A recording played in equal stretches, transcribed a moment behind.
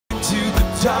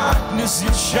darkness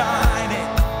you're shining.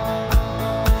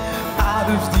 Out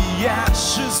of the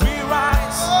ashes we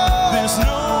rise. There's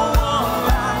no one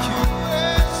like you.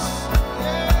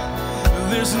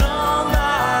 There's none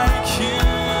like you.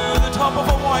 The top of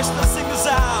our voice, let's sing this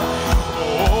out.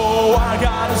 Oh, our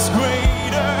God is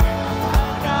greater.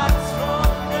 Our God is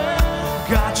stronger.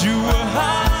 God, you are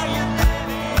higher than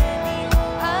any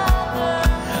other.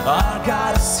 Our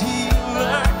God is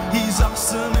healer. He's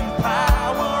awesome in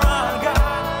power.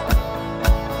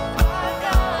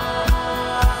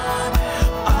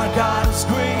 Our God is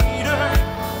greater,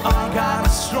 our God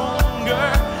is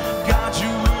stronger. God, you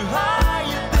are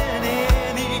higher than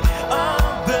any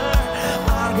other.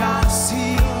 Our God is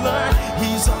healer,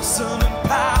 He's awesome in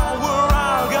power.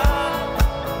 Our God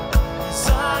is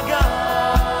our God.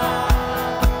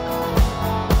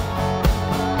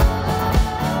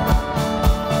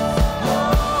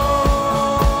 Oh.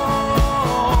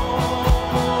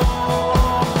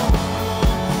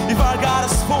 If our God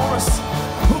is for us,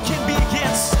 who can be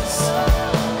against us?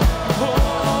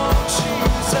 Oh,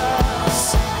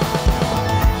 Jesus.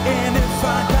 And if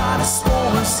our God is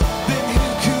for us, then who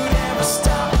could ever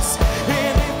stop us?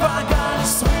 And if our God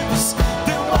is with us,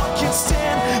 then what can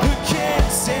stand? Who can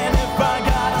stand? If our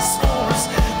God is for us,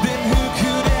 then who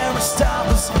could ever stop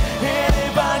us? And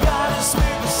if our God is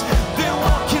with us, then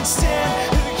what can stand?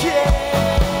 Who can?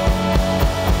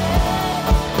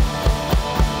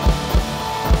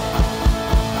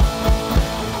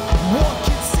 What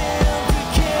can stand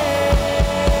again?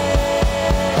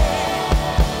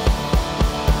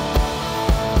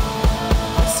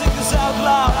 Let's sing this out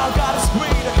loud. Our God is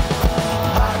greater.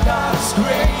 Our God is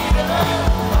greater.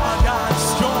 Our God is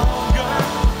stronger.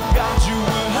 God, you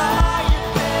are higher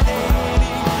than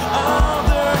any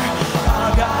other.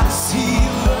 Our God is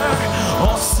healer.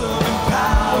 Awesome in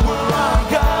power. Our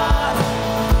God,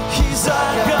 He's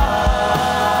our God.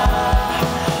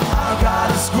 Our God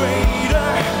is greater.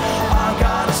 Our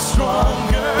God is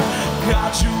stronger.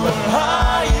 God, you are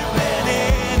higher than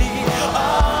any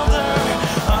other.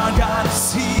 Our God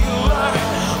is healer.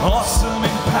 Awesome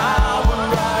in power.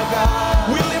 Our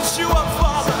God, we lift you up,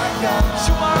 Father.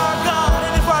 You are our God.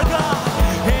 And if our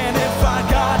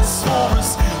God is for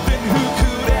us, then who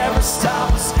could ever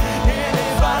stop us? And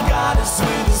if our God is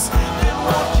with us, then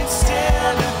what can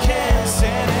stand against?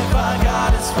 And if our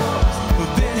God is for us,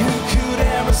 then who could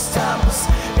ever stop us?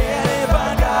 And if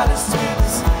our God is with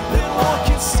us, then what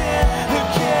can stand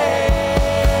again?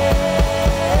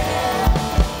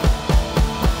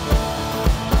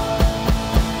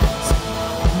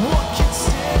 What can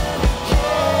stand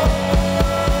again?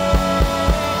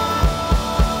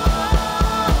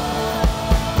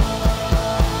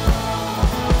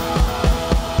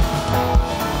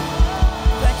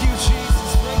 Thank you,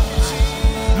 Jesus. Thank you,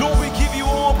 Jesus. Lord, we give you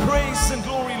all praise and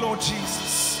glory, Lord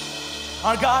Jesus.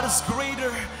 Our God is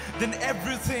greater than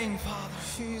everything, Father.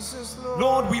 Jesus,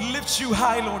 Lord, we lift you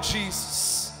high, Lord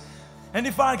Jesus. And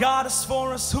if our God is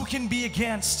for us, who can be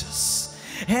against us?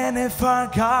 And if our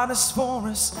God is for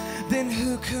us, then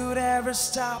who could ever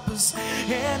stop us?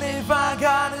 And if our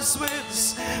God is with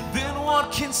us, then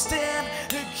what can stand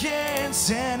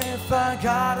against? And if our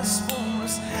God is for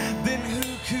us, then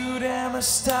who could ever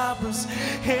stop us?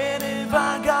 And if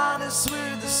our God is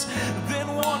with us, then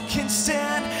what can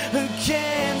stand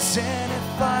against? And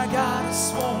if our God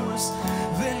is for us,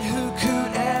 then who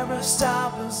could ever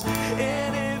stop us?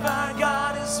 And if our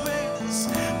God is with us,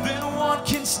 then what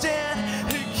can stand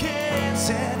against?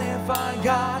 And if our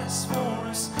God is for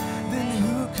us, then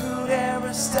who could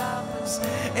ever stop us?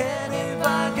 And if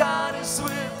our God is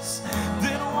with us,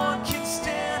 then what can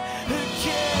stand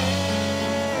against?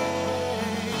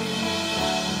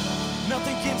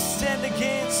 Nothing can stand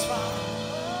against, Father.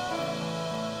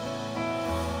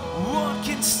 What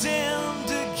can stand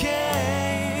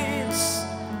against?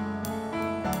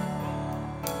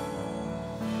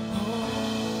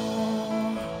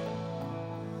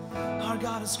 Our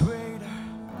God is greater.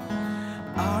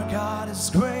 Our God is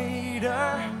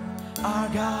greater. Our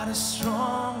God is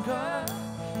stronger.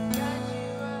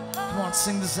 Come on,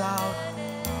 sing this out.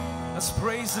 Let's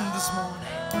praise Him this morning.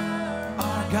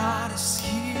 Our God is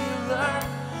healer.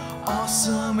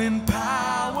 Awesome in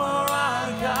power.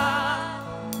 Our God.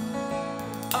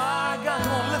 Our God.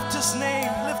 Come on, lift His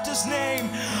name. Lift His name.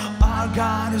 Our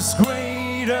God is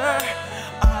greater.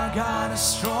 Our God is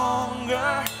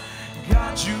stronger.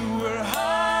 God, you are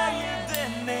higher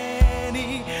than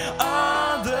any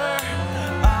other.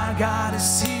 Our God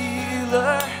is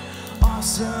healer,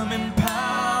 awesome in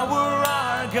power.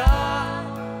 Our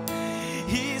God,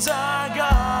 He's our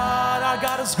God. Our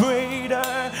God is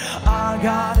greater. Our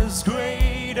God is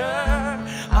greater.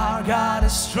 Our God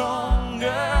is stronger.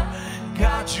 stronger.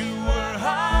 God, you were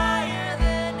higher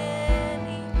than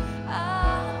any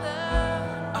other.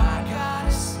 Our God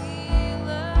is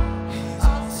healer,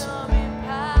 ultimate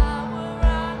power.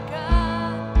 Our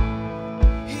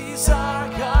God, He's our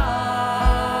God.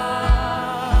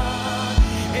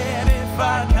 And if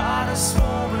our God is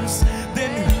for us,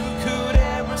 then who could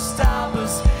ever stop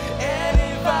us? And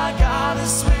if our God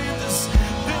is with us,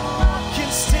 then what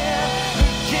can stand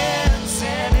against?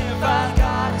 And if our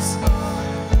God is for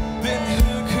us, then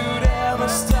who could ever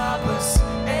stop us?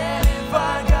 And if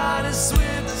our God is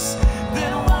with us,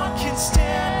 then what can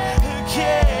stand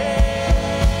against?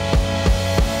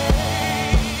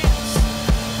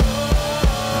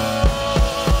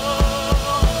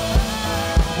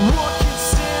 What can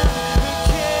stand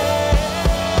against?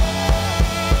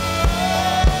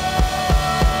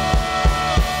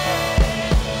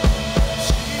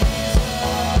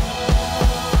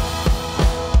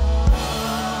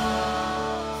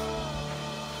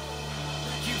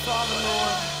 Thank you, Father,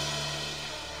 Lord.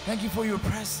 Thank you for your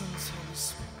presence, Holy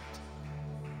Spirit.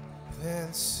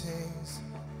 Then sings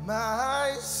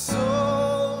my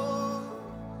soul,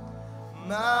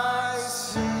 my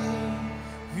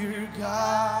Savior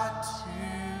God, to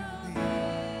thee.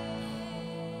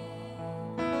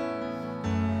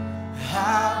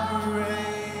 How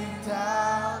great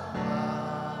thou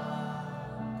art,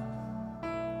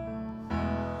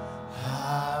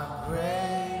 how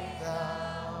great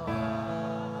thou art.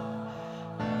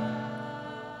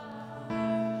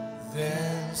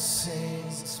 Then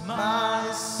sings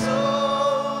my soul,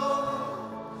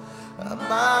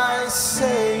 my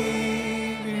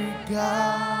Savior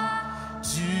God,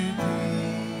 to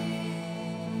thee.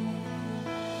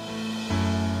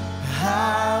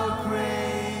 How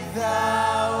great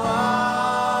thou art,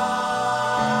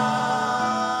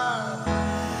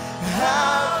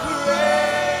 how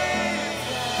great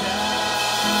thou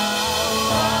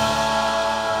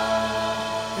art.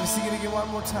 Can we sing it again one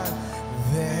more time?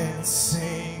 Then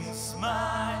sings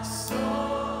my soul,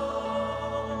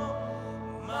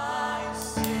 my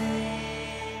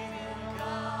Savior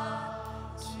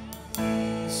God, to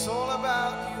thee. It's all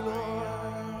about you, Lord.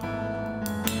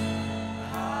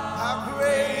 How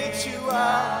great you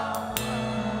are.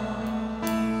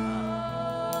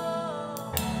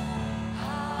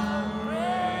 How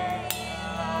great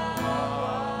thou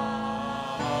art.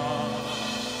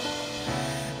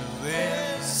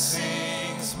 Then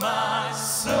sings my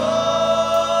soul,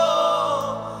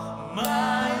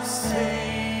 my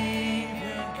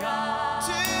Savior God,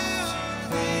 to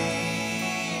thee.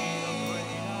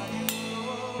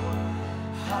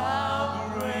 How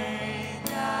great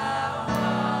thou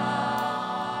art.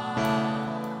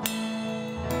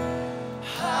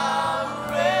 How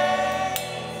great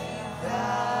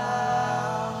thou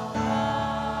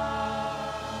art.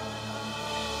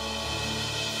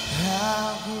 How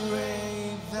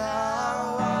great thou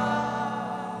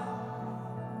art.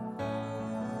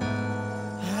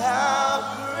 How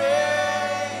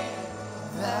great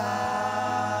thou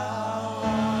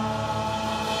art.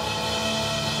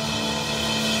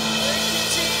 Thank you,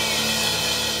 Jesus.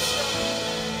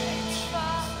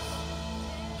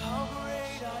 How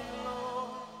great are you,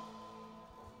 Lord?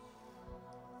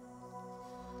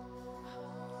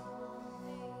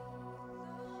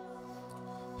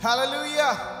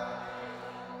 Hallelujah.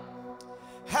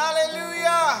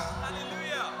 Hallelujah.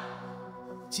 Hallelujah.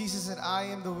 Jesus said, I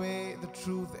am the way, the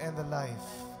truth, and the life.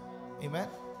 Amen.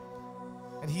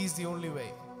 And He's the only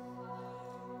way.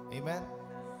 Amen.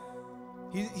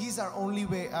 He's our only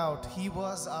way out. He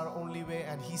was our only way,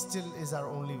 and He still is our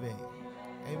only way.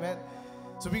 Amen.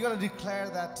 So we're going to declare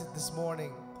that this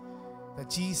morning, that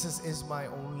Jesus is my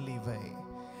only way.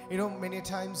 You know, many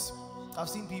times I've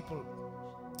seen people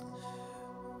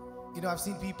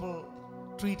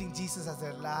treating Jesus as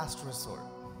their last resort.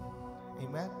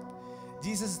 Amen.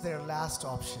 Jesus is their last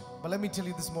option. But let me tell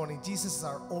you this morning, Jesus is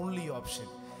our only option.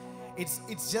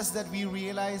 It's just that we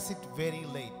realize it very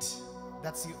late.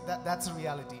 That's a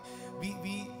reality.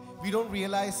 We don't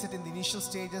realize it in the initial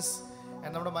stages.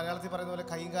 And നമ്മുടെ മലയാളത്തിൽ പറയുന്ന പോലെ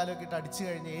കൈയും കാലൊക്കെ ഇട്ട് അടിച്ചു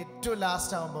കഴിഞ്ഞ് ഏറ്റവും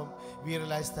ലാസ്റ്റ് ആകുമ്പം we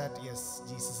realize that yes,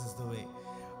 Jesus is the way.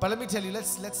 But let me tell you,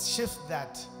 let's shift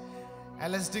that and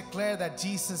let's declare that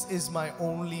Jesus is my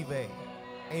only way.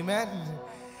 Amen.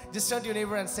 Just turn to your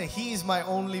neighbor and say, He is my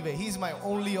only way. He is my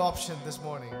only option this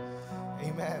morning.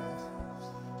 Amen.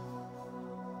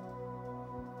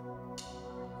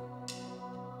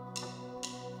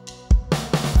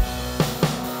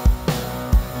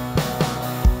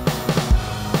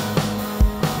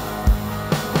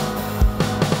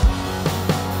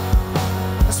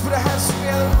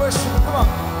 Come on.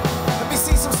 Let me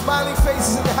see some smiling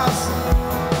faces in the house.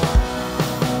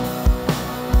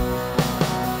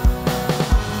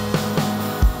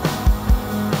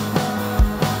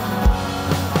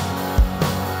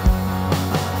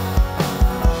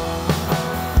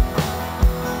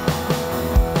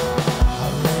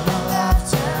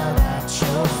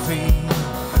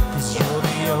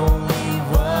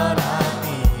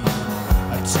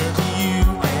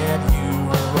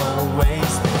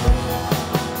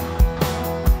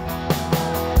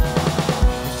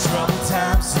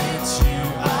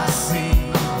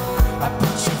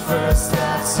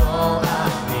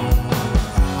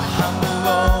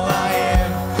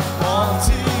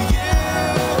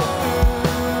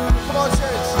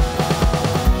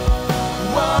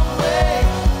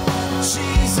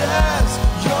 Jesus,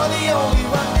 you're the only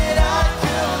one that I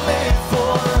could live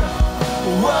for.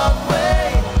 One way,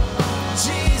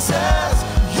 Jesus,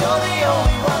 you're the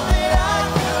only one that I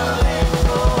could live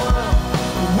for.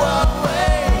 One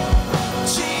way,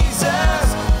 Jesus,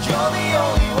 you're the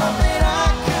only one that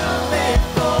I could live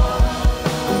for.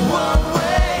 One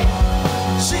way,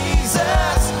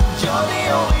 Jesus, you're the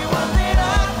only one that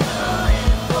I could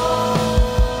live for.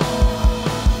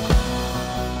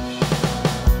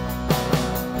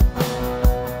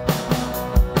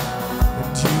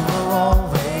 And you were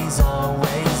always,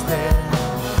 always there,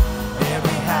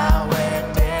 every how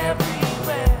and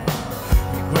everywhere.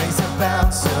 Your grace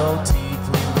abounds so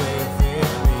deeply within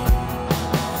me.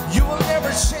 You will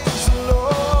never change,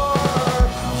 Lord.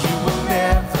 You will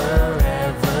never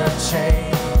ever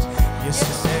change.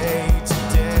 Yesterday,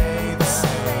 today, the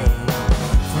same.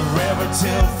 Forever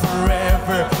till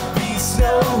forever, peace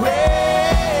no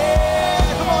way.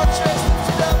 Come on, church, lift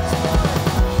it up.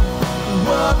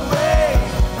 One way,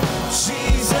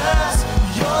 Jesus,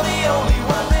 you're the only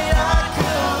one that I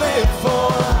could live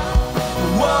for.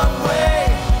 One way,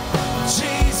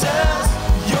 Jesus,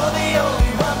 you're the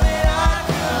only one that I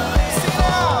could live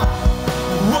for.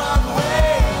 One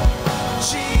way,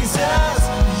 Jesus,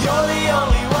 you're the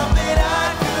only one that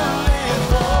I could live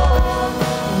for.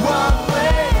 One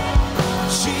way,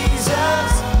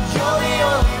 Jesus, you're the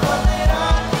only one that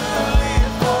I could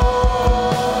live for.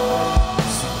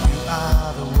 So you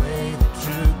are the way, the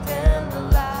truth, and the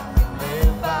life. We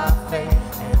live by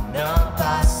faith and not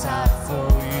by sight for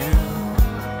you.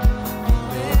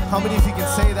 How many of you can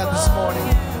say that this morning?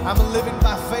 I'm living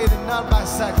by faith and not by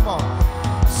sight. Come on.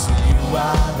 So you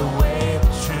are the way, the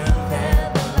truth,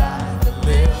 and the life. We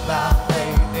live by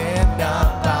faith and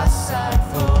not by sight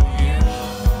for you.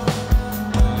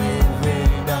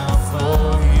 Living out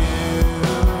for you.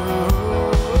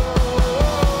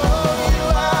 You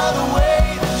are the way,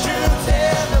 the truth,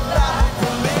 and the life. We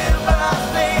live by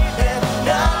faith and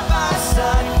not by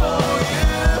sight for you.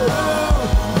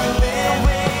 We're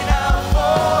living out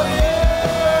for you.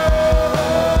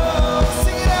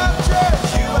 Sing it out, church.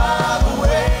 You are the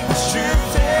way, the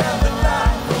truth, and the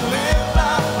life. We live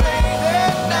by faith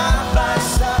and not by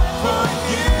sight for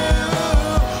you.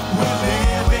 We're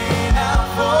living out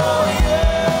for you.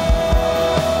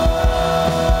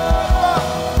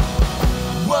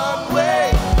 One way,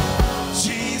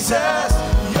 Jesus,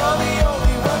 you're the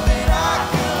only one that I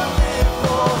could live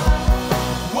for.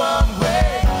 One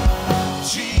way,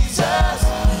 Jesus,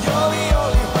 you're the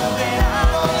only one that I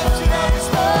could live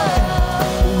for.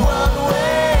 One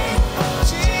way,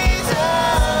 Jesus,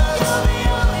 you're the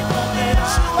only one that I could live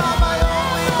for. You are my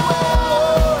only way,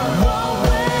 Lord. One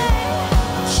way,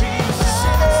 Jesus,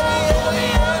 you're the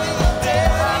only one that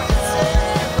I could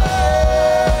live for.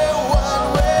 One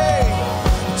way,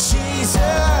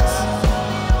 Jesus,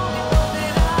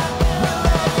 we love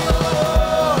you,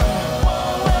 Lord.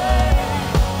 One way,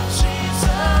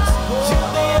 Jesus,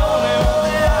 you're the only one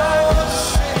that I could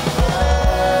sing.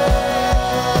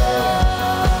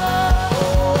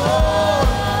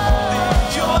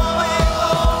 You're the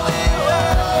only one,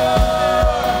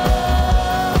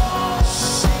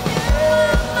 sing it,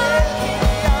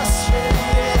 making us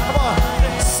ready. Come on,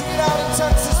 sing it out in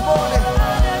tongues this morning.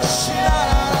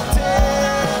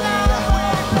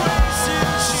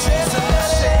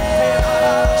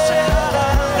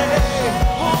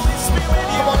 Holy Spirit,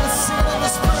 come on, let's sing it in the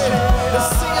Spirit. Let's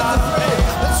sing it in the Spirit.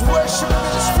 Let's worship Him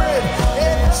in the Spirit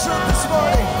and in truth this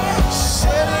morning.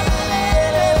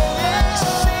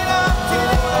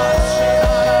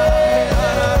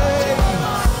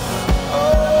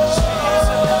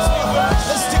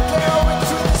 Let's declare our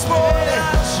truth this morning.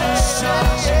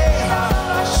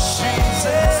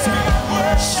 Jesus, we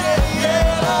worship you.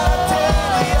 We worship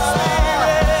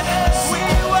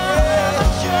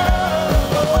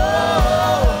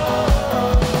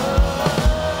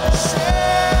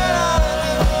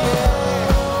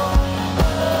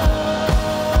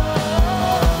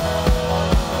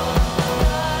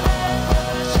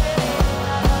you.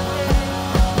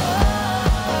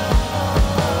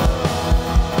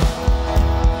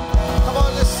 Come on,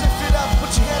 let's lift it up.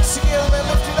 Put your hands together and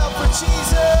lift it up for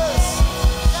Jesus.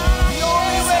 The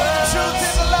only way, the truth,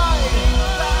 and the life.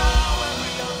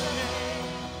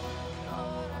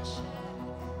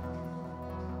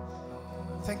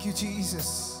 Thank you,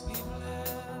 Jesus.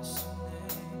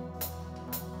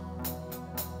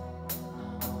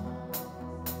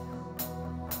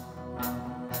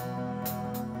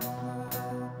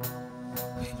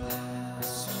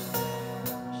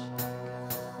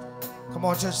 Come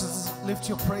on, church, let's lift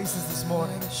your praises this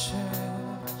morning.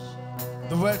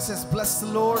 The word says, bless the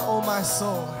Lord, O my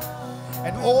soul,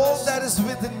 and all that is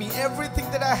within me, everything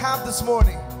that I have this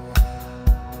morning.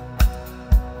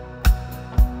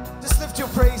 Just lift your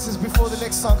praises before the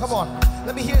next song. Come on,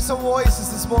 let me hear some voices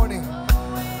this morning.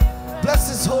 Bless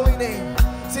His holy name.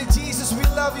 Say, Jesus, we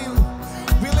love you.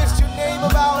 We lift your name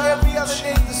above every other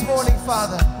name this morning,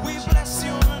 Father. We bless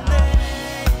your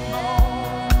name,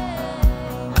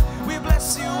 Lord. We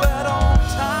bless you at all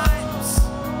times,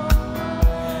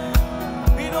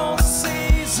 in all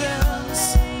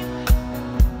seasons.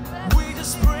 We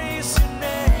just praise your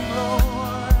name,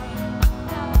 Lord.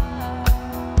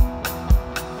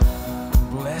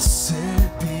 Blessed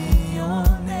be your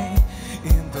name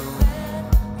in the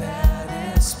land that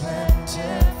is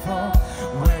plentiful,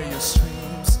 where your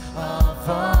streams of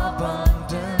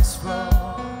abundance flow.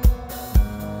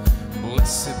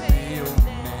 Blessed be your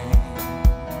name.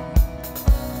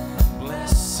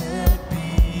 Blessed be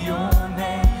your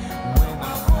name when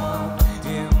I'm found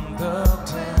in the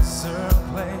desert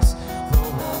place,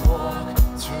 though I walk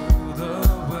through the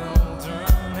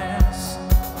wilderness.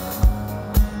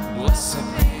 Blessed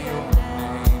be your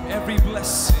name. Every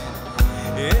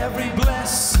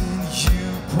blessing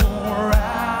you pour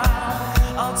out,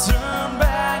 I'll turn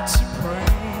back to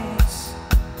praise.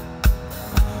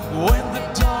 When the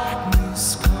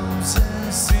darkness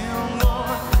closes in,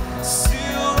 Lord,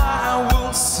 still I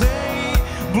will say,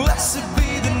 blessed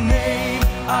be the name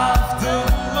of the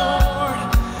Lord.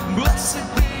 Blessed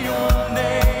be your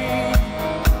name.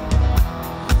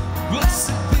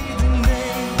 Blessed be the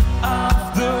name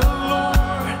of the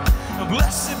Lord.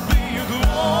 Blessed be your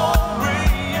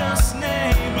glorious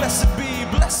name. Blessed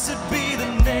be the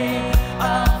name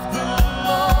of the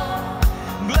Lord.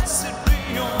 Blessed be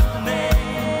your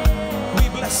name. We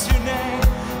bless your name.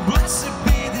 Blessed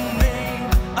be the name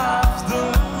of the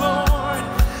Lord.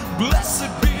 Blessed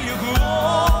be your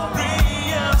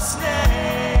glorious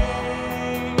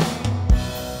name.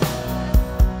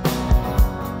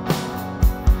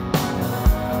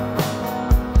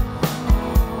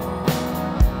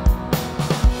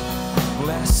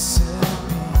 Blessed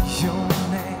be your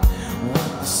name when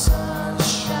the sun is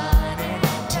shining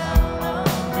down on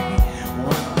me,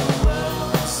 when the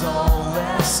world is all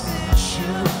as it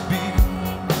should be.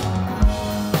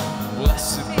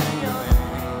 Blessed be your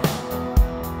name.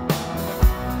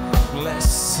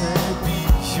 Blessed be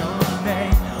your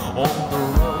name on the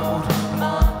road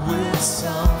marked with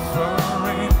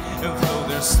suffering, and though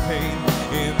there's pain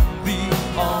in the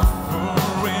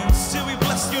offering, still we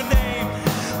bless your name.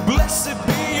 Blessed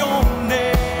be your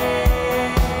name.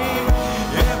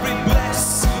 Every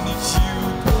blessing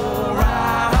you pour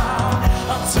out,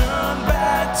 I'll turn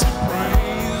back to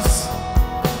praise.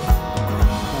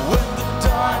 When the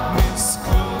darkness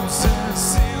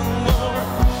closes in, Lord,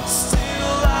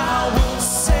 still I will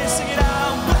say, sing it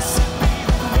out. Blessed be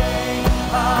the name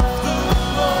of the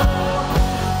Lord.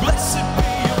 Blessed be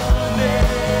your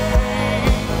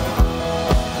name.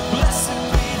 Blessed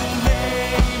be the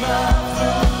name of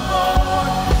the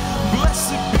Lord.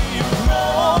 Blessed be your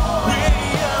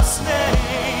glorious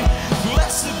name.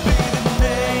 Blessed be the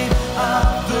name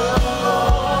of the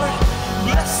Lord.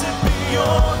 Blessed be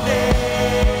your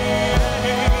name.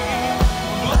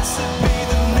 Blessed be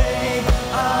the name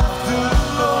of the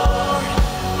Lord.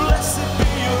 Blessed be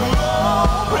your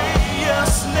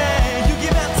glorious name. You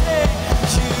give and take.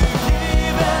 You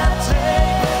give and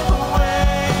take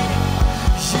away.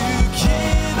 You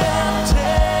give and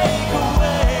take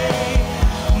away.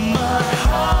 My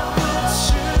heart will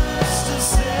choose to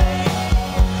say,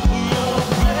 Lord,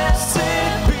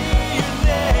 blessed be your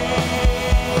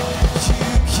name. You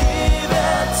give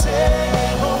and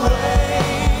take away.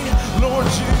 Lord,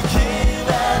 you give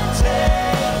and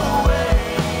take away.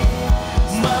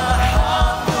 My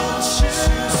heart will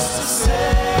choose to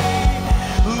say,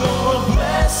 Lord,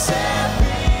 blessed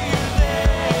be your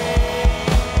name.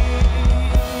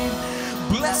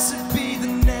 Blessed be the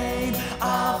name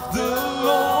of the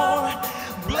Lord.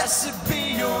 Blessed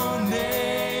be your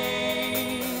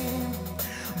name.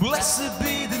 Blessed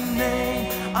be the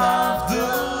name of the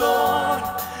Lord.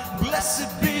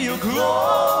 Blessed be your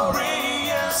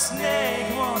glorious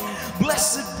name.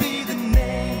 Blessed be the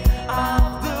name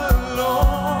of the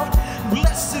Lord.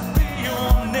 Blessed be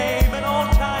your name at all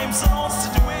times, in all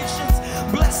situations.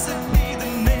 Blessed be the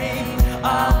name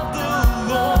of the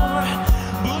Lord.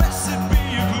 Blessed be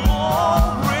your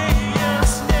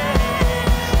glorious name.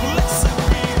 Blessed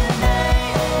be the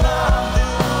name of the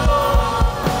Lord.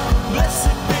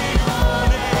 Blessed be your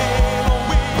name. Oh,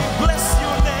 we bless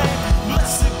your name.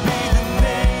 Blessed be the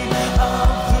name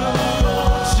of the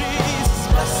Lord Jesus.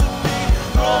 Blessed be,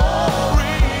 Lord.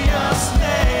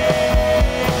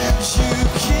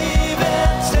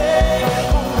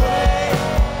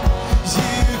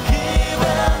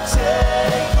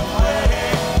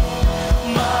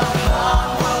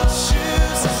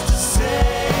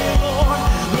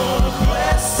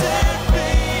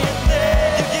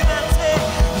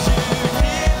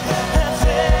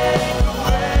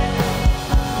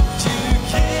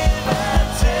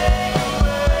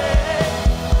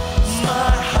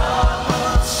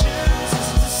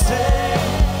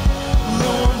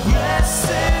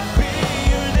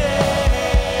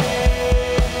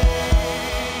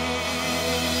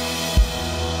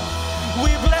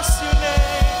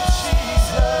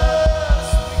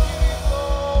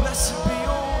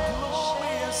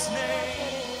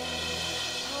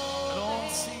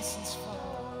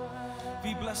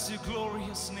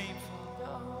 glorious name,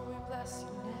 Father. Oh, we bless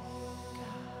your name,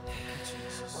 God. Thank you,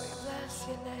 Jesus. We bless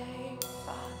your name,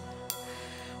 Father.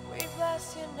 We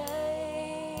bless your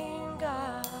name,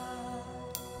 God.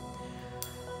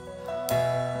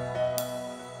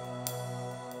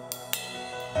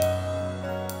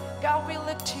 God, we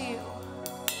look to you.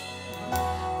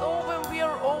 Lord, when we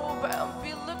are overwhelmed,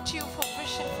 we look to you for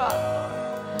vision, Father,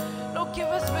 Lord. Lord, give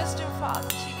us wisdom, Father,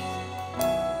 Jesus.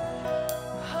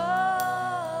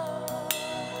 Oh,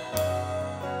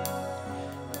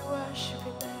 we worship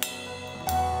your name.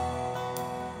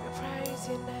 We praise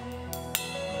your name.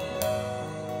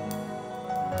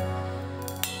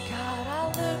 God, I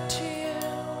look to you.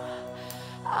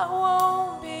 I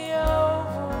won't be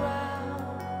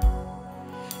overwhelmed.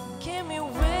 Give me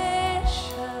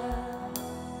vision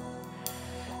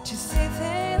to see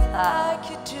things like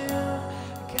you do.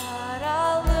 God,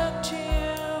 I look to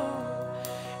you.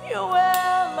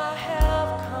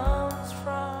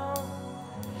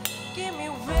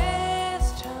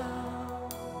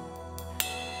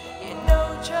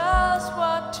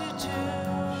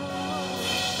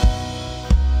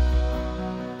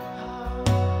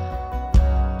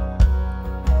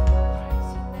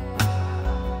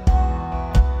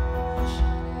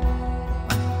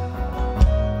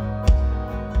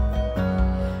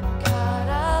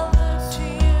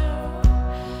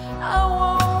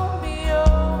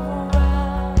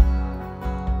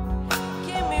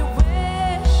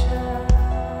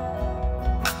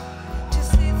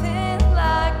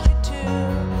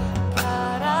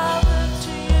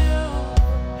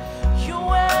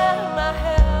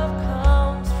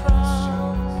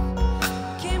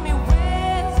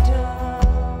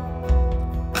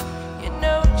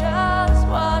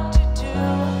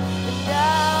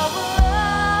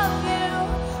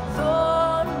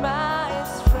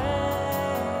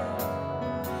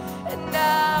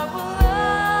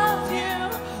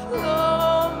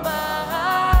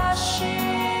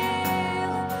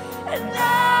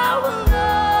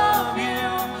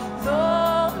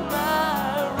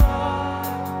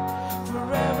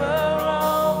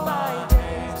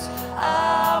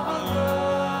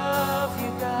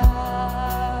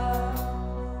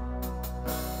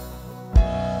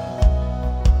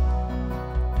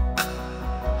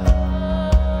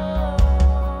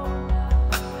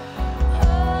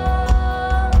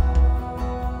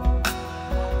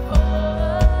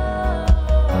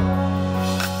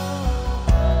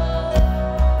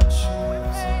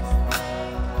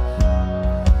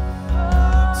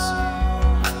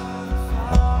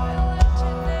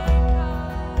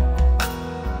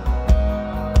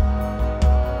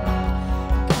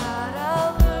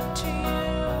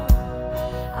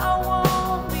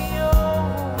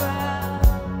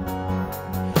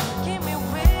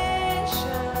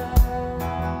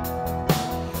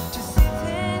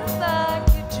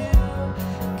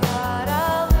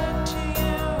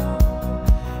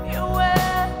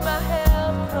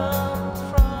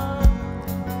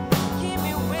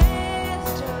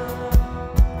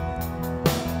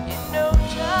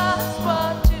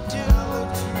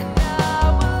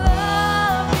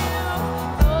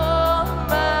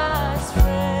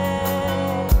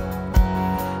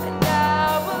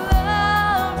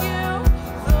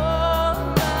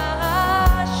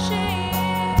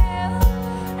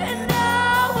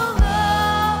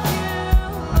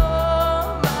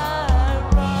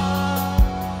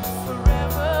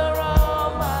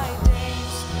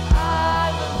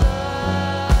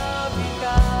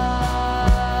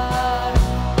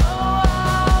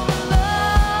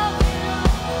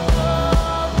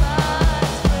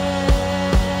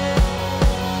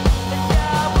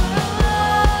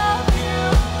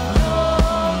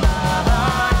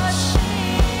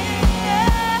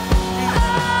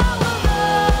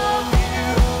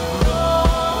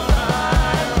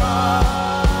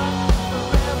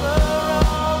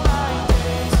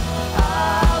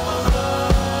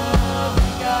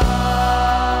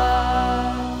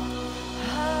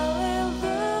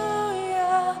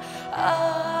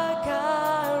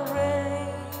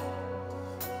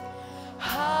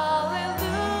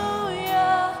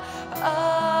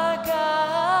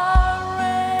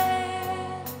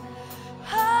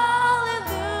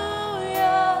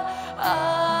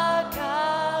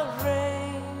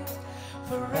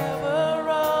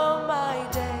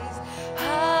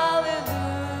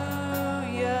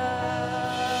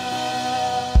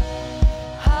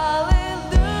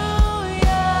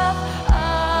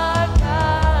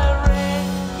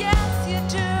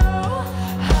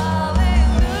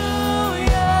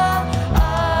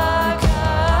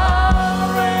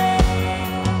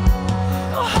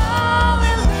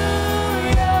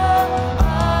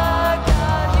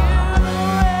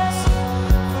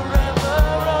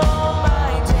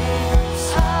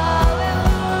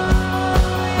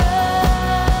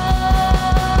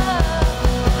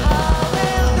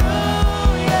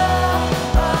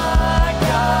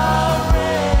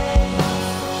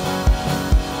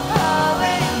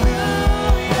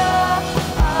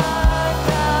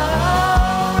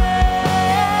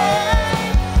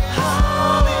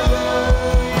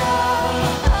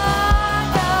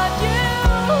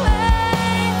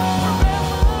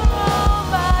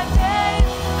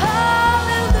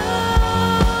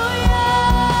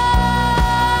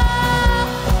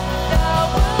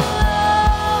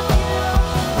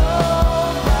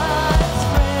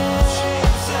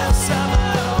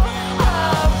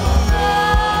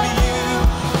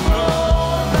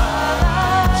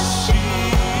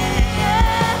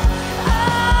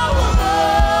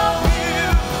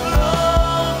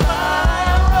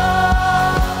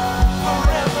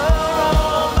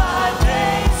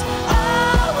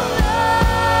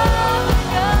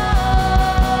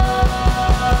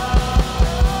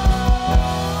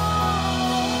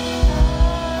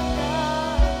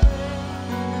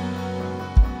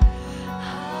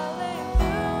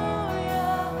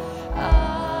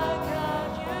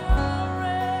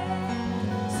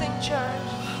 church.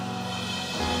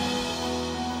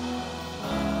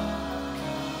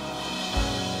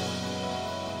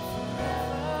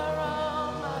 Forever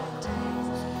all my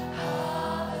days.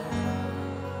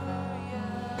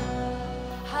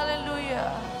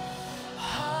 Hallelujah.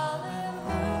 Hallelujah.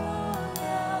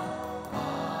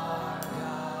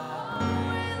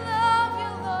 We love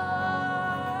you,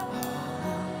 Lord.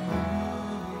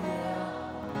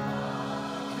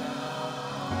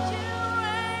 You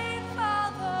reign,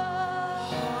 Father.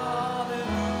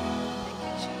 Thank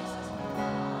you, Jesus.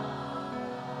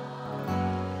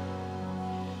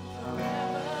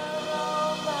 Forever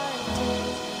all my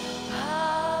days.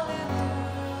 Hallelujah.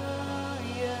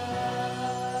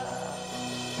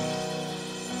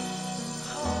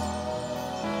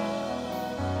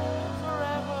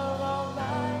 Forever all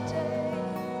my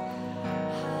days.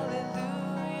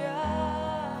 Hallelujah.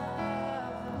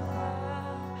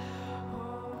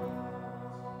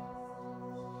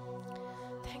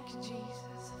 Thank you,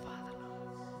 Jesus, Father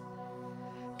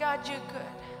Lord. God, you're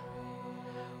good.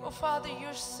 Oh, Father,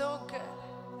 you're so good.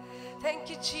 Thank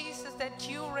you, Jesus, that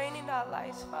you reign in our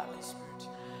lives, Father.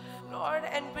 Lord,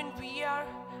 and when we are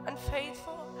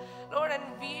unfaithful, Lord, and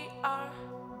we are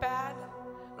bad,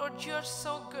 Lord, you're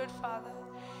so good, Father.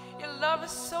 Your love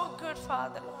is so good,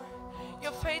 Father, Lord.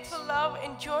 Your faithful love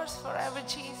endures forever,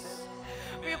 Jesus.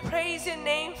 We praise your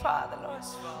name, Father, Lord.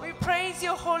 We praise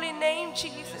your holy name,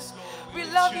 Jesus. We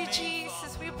love you,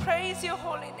 Jesus. We praise your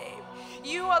holy name.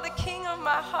 You are the King of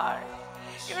my heart.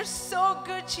 You're so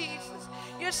good, Jesus.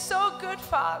 You're so good,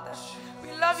 Father.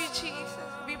 We love you, Jesus.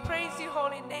 We praise your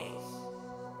holy name.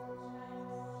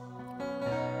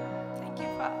 Thank you,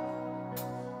 Father.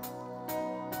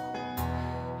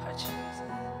 Oh, Jesus.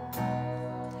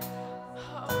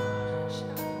 Oh,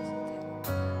 Jesus.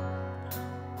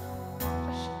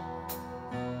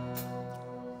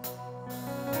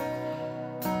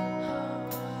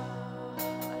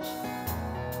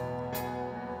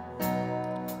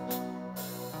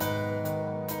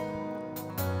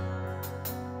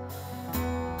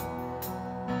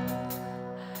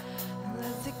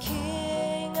 Let the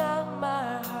King of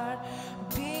my heart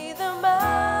be the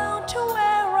mountain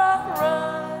where I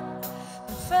run,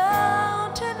 the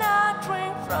fountain I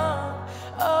drink from.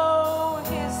 Oh,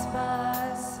 he's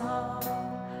my song.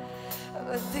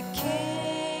 Let the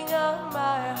King of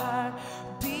my heart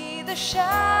be the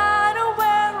shadow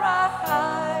where I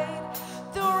hide,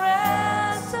 the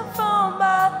ransom for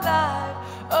my life.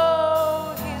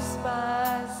 Oh, he's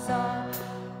my song.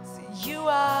 See, you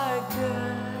are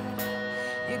good,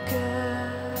 you're good.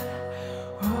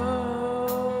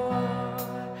 Oh,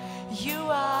 you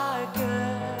are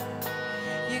good,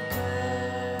 you're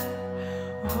good.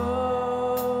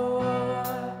 Oh,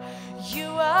 you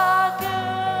are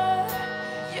good,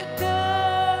 you're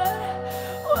good.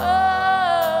 Oh,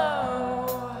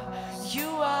 you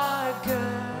are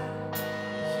good,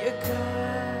 you're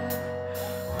good.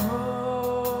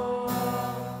 Oh,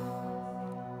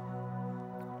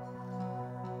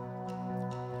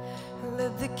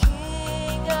 let the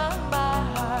King of my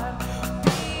heart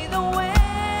be the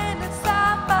wind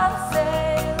inside my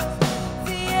sails,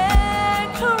 the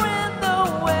anchor in the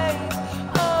waves.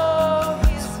 Oh,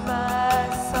 he's my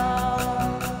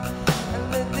song. And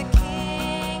let the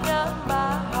King of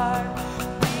my heart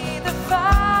be the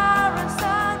fire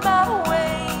inside my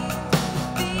veins,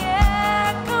 the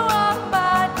echo of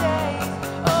my days.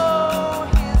 Oh,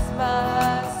 he's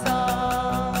my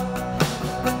song.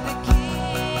 Let the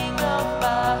King of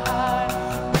my heart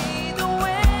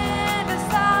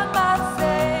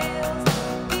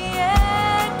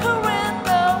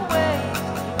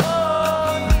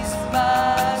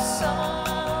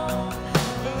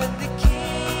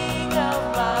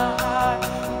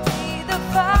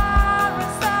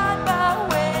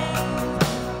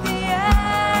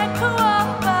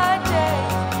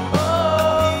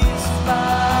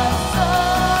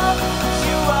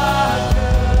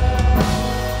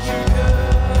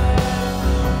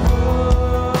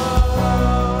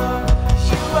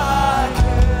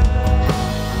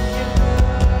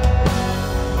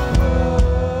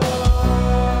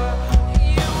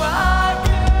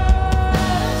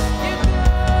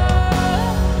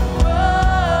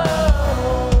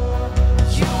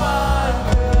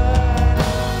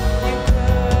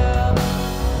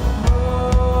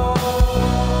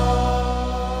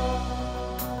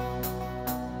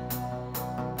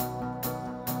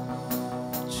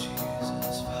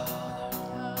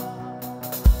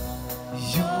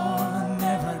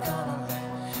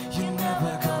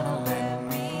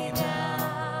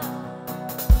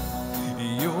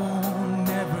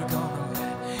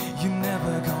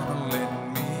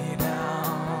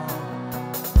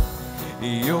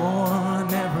You're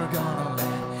never gonna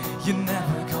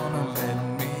let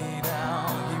me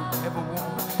down. You ever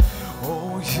won't.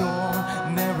 Oh, you're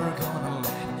never gonna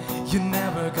let me down. You're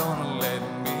never gonna let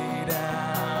me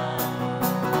down.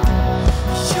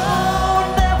 You're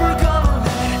never gonna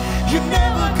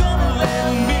let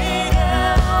me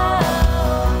down.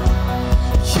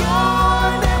 You're never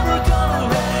gonna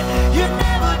let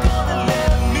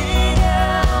me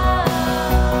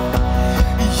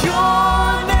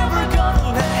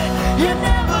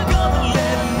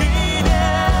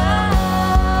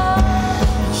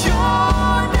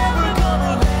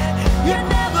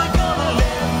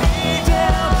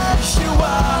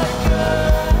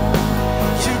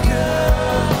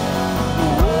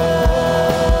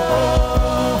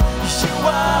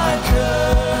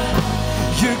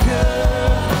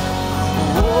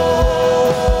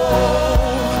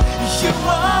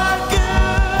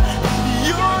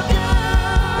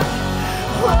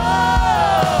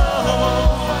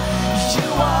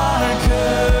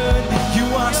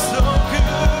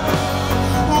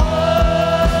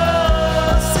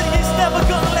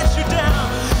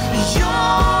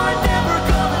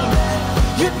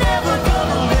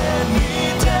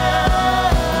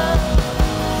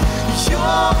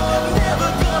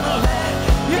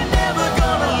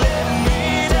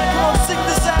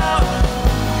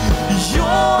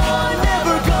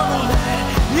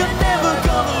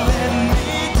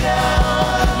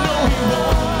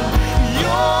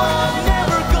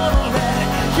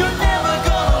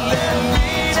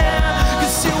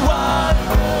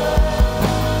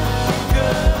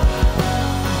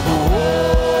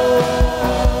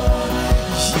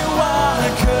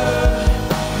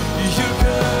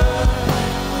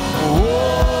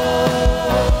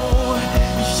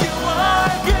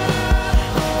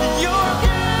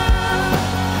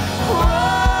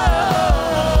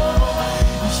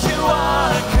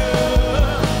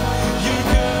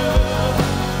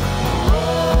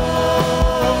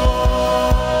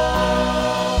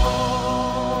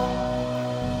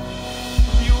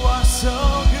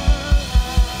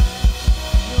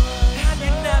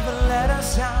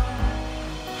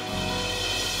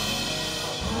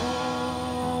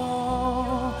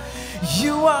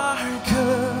You are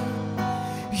good,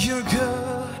 you're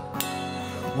good.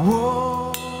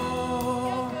 Whoa,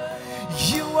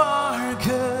 you are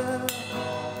good.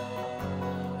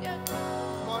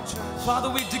 Come on, church. Father,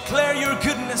 we declare your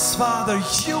goodness, Father.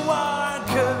 You are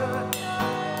good,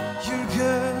 you're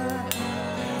good.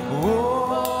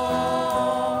 Whoa,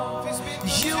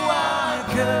 you are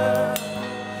good,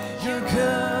 you're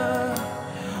good.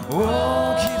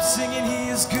 Whoa, keep singing, He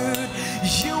is good.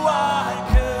 You are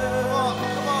good.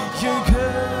 You're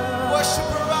good. Worship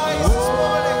arise this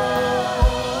morning.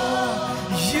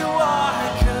 You are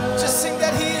good. Just sing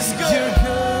that He is good. You're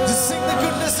good. Just sing the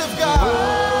goodness of God.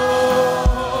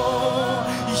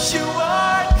 You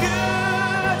are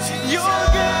good. You're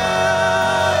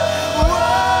good. Whoa.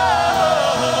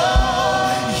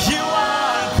 You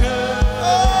are good.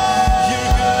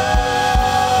 You're good.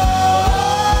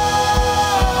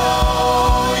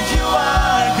 You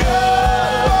are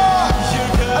good.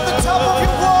 You're good. At the top of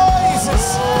your voices,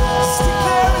 just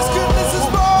declare His goodness is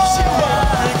born. You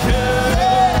are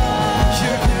good.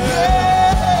 You're good.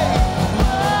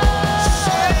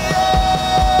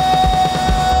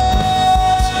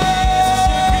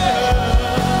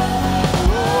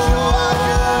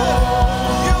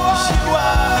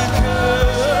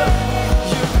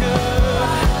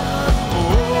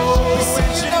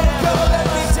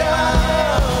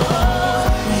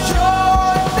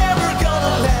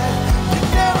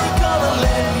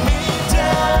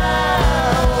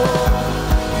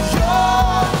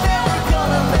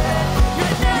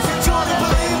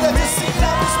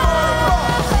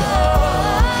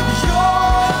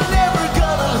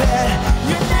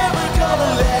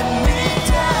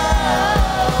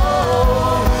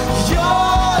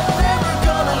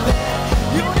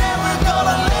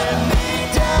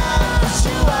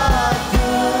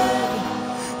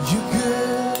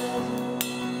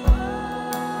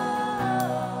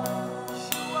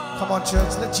 Come on,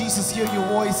 church, let Jesus hear your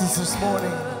voices this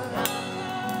morning.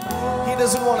 He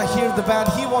doesn't want to hear the band,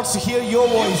 He wants to hear your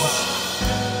voice.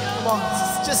 Come on,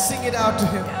 just sing it out to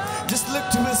Him. Just look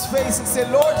to His face and say,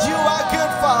 Lord, you are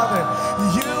good, Father.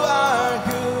 You are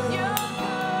good.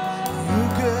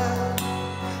 You're good.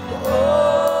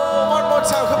 Oh, one more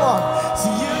time, come on. So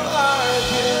you are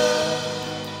good.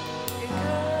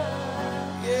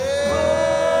 Yeah.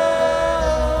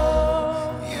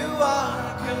 You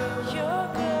are good. You're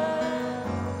good.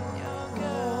 You're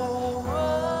good.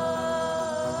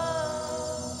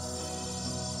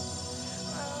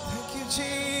 Thank you,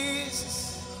 Jesus.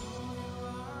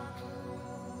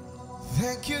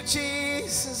 Thank you,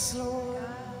 Jesus, Lord.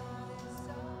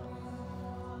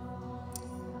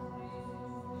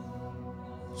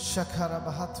 Shakara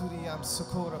Bahaturiam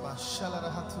Sokoraba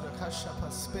Shalara Hatura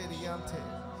Kashapa Speriante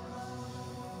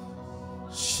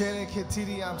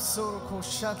Shereketiriam Soroko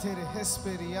Shatere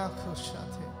Hesperianko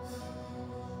Shate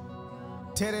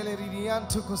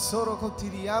Terelerianto Kosoroko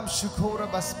Tiriam Shukora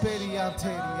Basperiante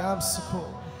Riam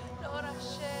Soko.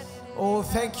 Oh,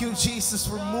 thank you, Jesus,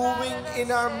 for moving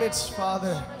in our midst,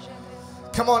 Father.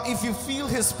 Come on, if you feel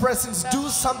His presence, do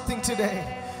something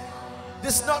today.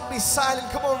 Just not be silent.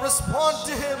 Come on, respond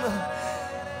to Him.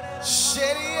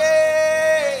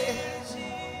 Sheriye.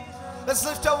 Let's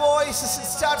lift our voices and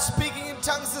start speaking in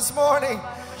tongues this morning.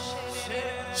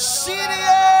 Sheriye.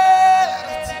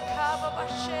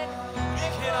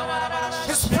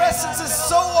 His presence is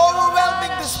so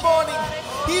overwhelming this morning.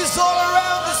 He's all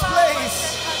around this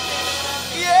place.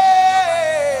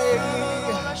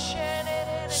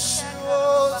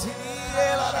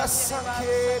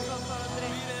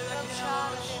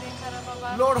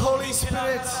 Lord Holy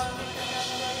Spirit,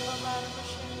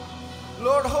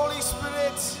 Lord Holy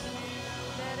Spirit,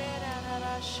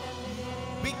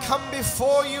 we come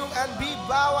before you and we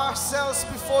bow ourselves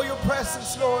before your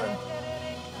presence, Lord.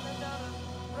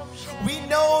 We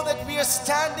know that we are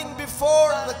standing before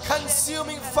the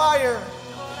consuming fire.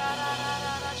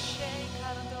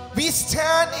 We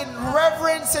stand in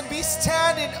reverence and we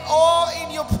stand in awe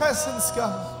in your presence,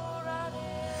 God.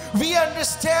 We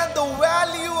understand the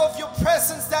value of your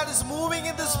presence that is moving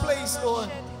in this place, Lord.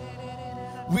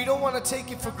 We don't want to take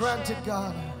it for granted,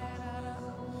 God.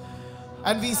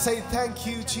 And we say thank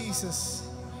you, Jesus.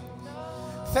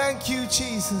 Thank you,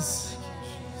 Jesus.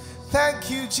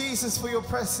 Thank you, Jesus, for your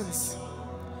presence.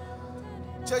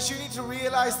 Church, you need to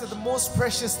realize that the most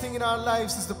precious thing in our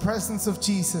lives is the presence of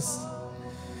Jesus.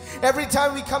 Every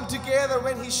time we come together,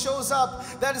 when He shows up,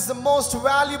 that is the most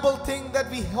valuable thing that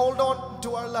we hold on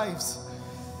to our lives.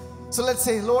 So let's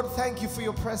say, Lord, thank you for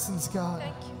your presence, God.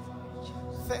 Thank you.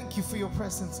 Thank you for your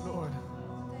presence, Lord.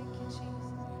 Thank you, Jesus.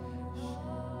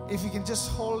 If you can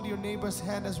just hold your neighbor's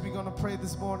hand as we're going to pray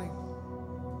this morning.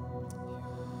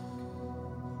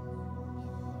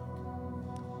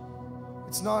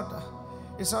 It's not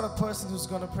a person who's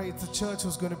going to pray, it's the church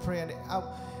who's going to pray. And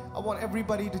I want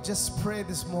everybody to just pray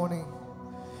this morning.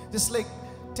 Just like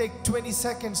take 20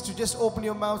 seconds to just open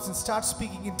your mouths and start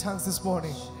speaking in tongues this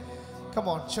morning. Come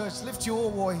on, church, lift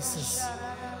your voices.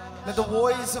 Let the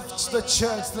voice of the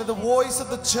church, let the voice of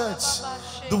the church,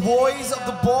 the voice of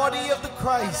the body of the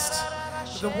Christ,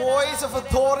 the voice of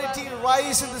authority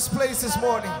rise in this place this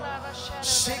morning.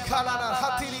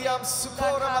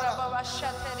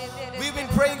 We've been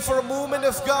praying for a movement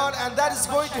of God, and that is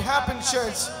going to happen,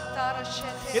 church.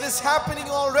 It is happening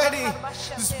already.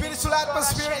 The spiritual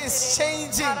atmosphere is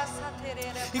changing.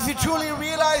 If you truly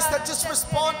realize that, just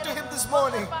respond to Him this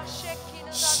morning.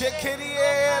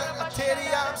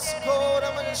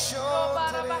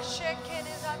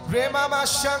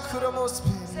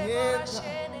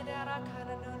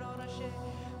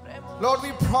 Lord,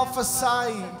 we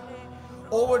prophesy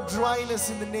over dryness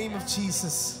in the name of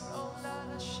Jesus.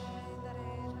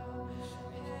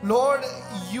 Lord,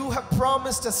 you have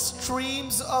promised us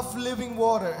streams of living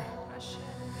water.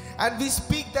 And we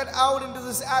speak that out into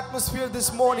this atmosphere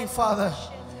this morning, Father.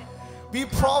 We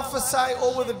prophesy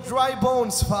over the dry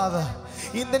bones, Father.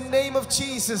 In the name of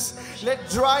Jesus, let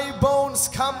dry bones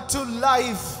come to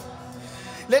life.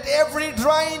 Let every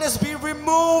dryness be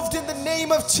removed in the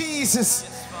name of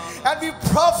Jesus. And we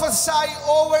prophesy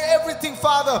over everything,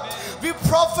 Father. We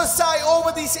prophesy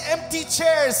over these empty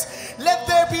chairs. Let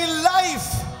there be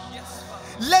life.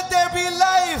 Let there be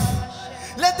life.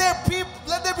 Let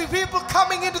there be people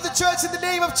coming into the church in the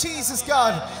name of Jesus,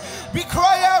 God. We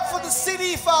cry out for the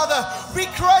city, Father. We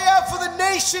cry out for the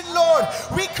nation, Lord.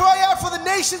 We cry out for the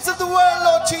nations of the world,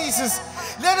 Lord Jesus.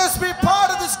 Let us be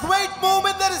part of this great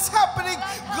movement that is happening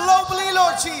globally,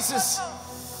 Lord Jesus.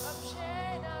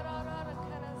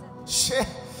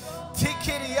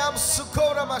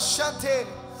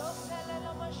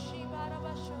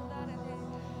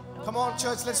 Come on,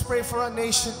 church, let's pray for our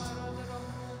nation.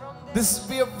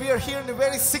 We are here in a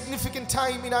very significant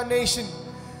time in our nation.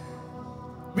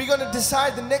 We're going to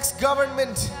decide the next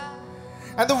government.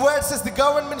 And the word says the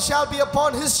government shall be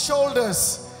upon His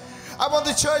shoulders. I want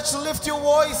the church to lift your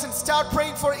voice and start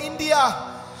praying for India.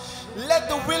 Let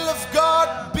the will of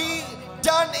God be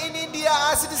done in India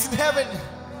as it is in heaven.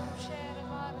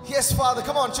 Yes, Father.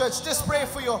 Come on, church. Just pray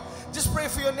for your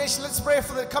nation. Let's pray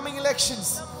for the coming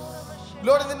elections.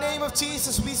 Lord, in the name of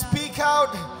Jesus, we speak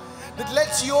out that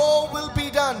let your will be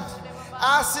done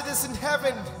as it is in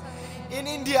heaven in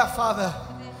India, Father.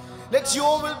 Let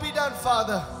your will be done,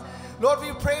 Father. Lord,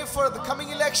 we pray for the coming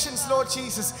elections, Lord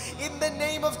Jesus. In the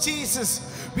name of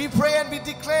Jesus, we pray and we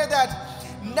declare that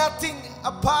nothing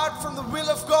apart from the will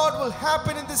of God will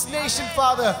happen in this nation,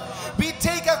 Father. We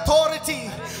take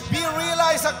authority. We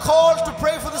realize a call to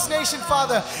pray for this nation,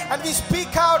 Father. And we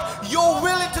speak out your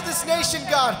will into this nation,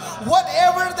 God.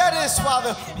 Whatever that is,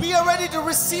 Father, we are ready to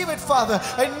receive it, Father.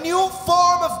 A new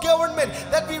form of government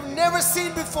that we've never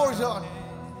seen before, God.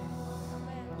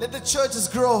 Let the churches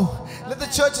grow. Let the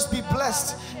churches be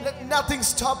blessed. Let nothing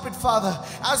stop it, Father.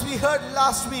 As we heard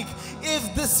last week,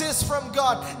 if this is from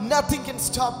God, nothing can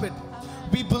stop it.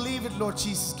 We believe it, Lord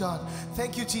Jesus, God.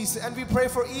 Thank you, Jesus. And we pray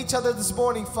for each other this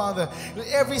morning, Father. Let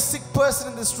every sick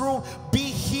person in this room be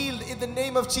healed in the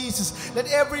name of Jesus. Let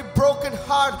every broken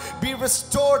heart be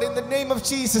restored in the name of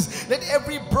Jesus. Let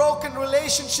every broken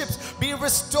relationships be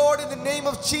restored in the name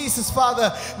of Jesus,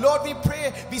 Father. Lord, we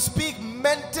pray, we speak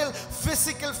mental,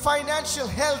 physical, financial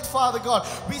health, Father God.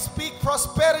 We speak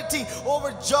prosperity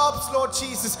over jobs, Lord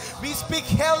Jesus. We speak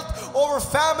health over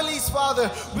families,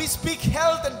 Father. We speak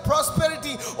health and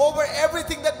prosperity over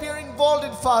everything that we are involved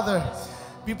in, Father.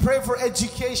 We pray for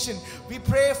education. We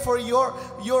pray for your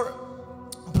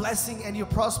blessing and your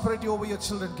prosperity over your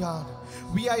children, God.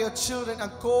 We are your children and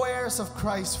co-heirs of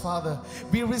Christ, Father.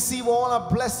 We receive all our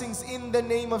blessings in the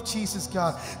name of Jesus,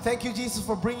 God. Thank you, Jesus,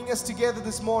 for bringing us together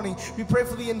this morning. We pray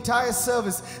for the entire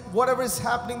service. Whatever is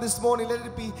happening this morning, let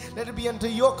it be under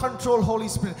your control, Holy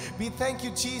Spirit. We thank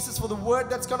you, Jesus, for the word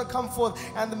that's going to come forth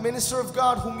and the minister of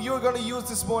God whom you're going to use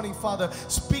this morning, Father.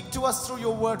 Speak to us through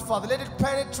your word, Father. Let it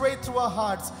penetrate through our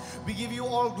hearts. We give you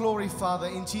all glory, Father.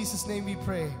 In Jesus' name we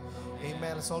pray.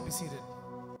 Amen. Let's all be seated.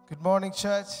 Good morning,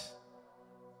 church.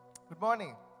 Good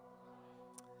morning.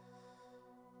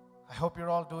 I hope you're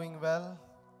all doing well,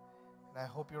 and I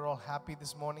hope you're all happy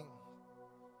this morning.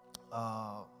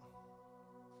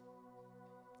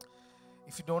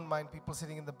 If you don't mind, people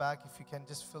sitting in the back, if you can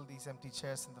just fill these empty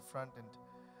chairs in the front and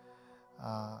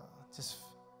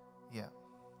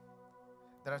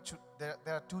there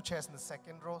are two chairs in the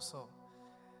second row, so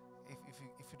if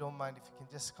you don't mind, if you can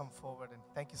just come forward, and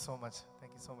thank you so much.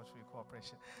 Thank you so much for your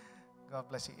cooperation. God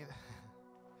bless you.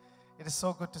 It is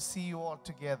so good to see you all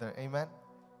together. Amen.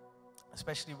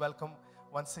 Especially welcome.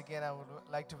 Once again, I would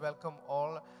like to welcome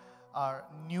all our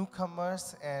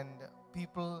newcomers and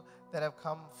people that have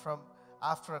come from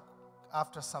after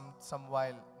some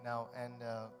while now. And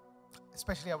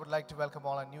especially I would like to welcome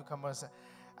all our newcomers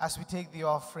as we take the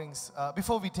offerings.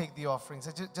 Before we take the offerings,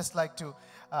 I just like to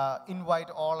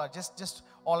invite all our, just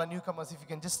all our newcomers, if you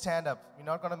can just stand up. We're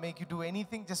not going to make you do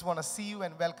anything. Just want to see you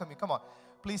and welcome you. Come on.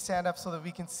 Please stand up so that we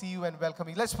can see you and welcome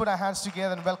you. Let's put our hands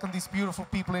together and welcome these beautiful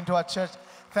people into our church.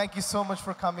 Thank you so much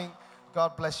for coming.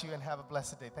 God bless you and have a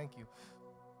blessed day. Thank you.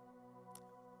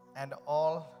 And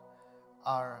all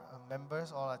our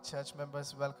members, all our church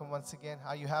members, welcome once again.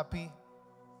 Are you happy?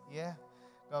 Yeah?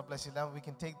 God bless you. Now we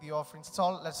can take the offerings.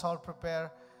 Let's all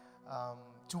prepare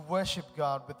to worship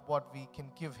God with what we can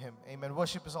give Him. Amen.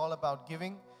 Worship is all about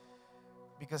giving,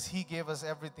 because He gave us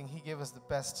everything. He gave us the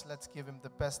best. Let's give Him the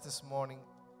best this morning.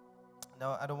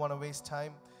 Now, I don't want to waste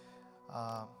time.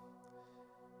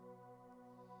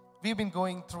 We've been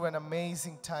going through an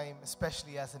amazing time,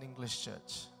 especially as an English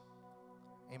church.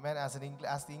 Amen. As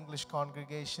the English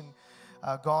congregation,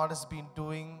 God has been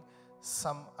doing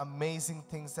some amazing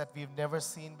things that we've never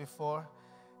seen before.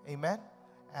 Amen.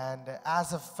 And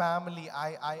as a family,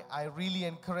 I really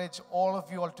encourage all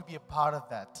of you all to be a part of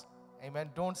that. Amen.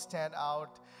 Don't stand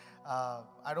out.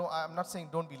 I'm not saying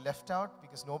don't be left out,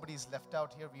 because nobody is left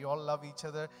out here. We all love each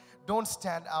other. Don't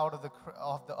stand out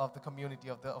of the community,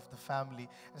 of the family.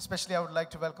 Especially, I would like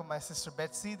to welcome my sister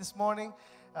Betsy this morning.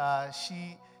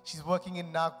 She's working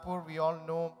in Nagpur. We all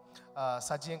know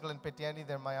Saji uncle and Petiani.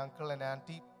 They're my uncle and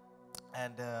auntie,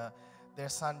 and their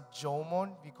son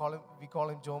Jomon. We call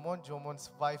him Jomon. Jomon's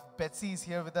wife Betsy is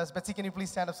here with us. Betsy, can you please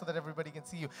stand up so that everybody can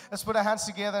see you? Let's put our hands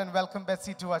together and welcome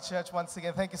Betsy to our church once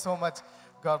again. Thank you so much.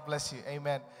 God bless you.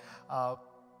 Amen.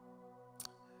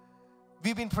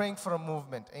 We've been praying for a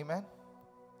movement. Amen.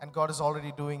 And God is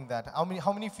already doing that. How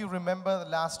many of you remember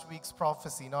last week's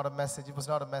prophecy? Not a message. It was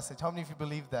not a message. How many of you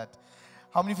believe that?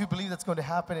 How many of you believe that's going to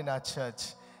happen in our church?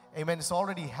 Amen. It's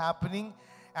already happening.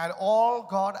 And all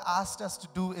God asked us to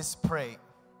do is pray.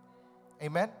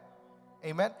 Amen?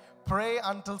 Amen? Pray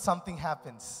until something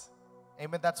happens.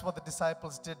 Amen? That's what the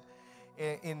disciples did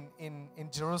in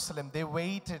Jerusalem. They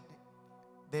waited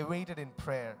in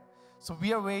prayer. So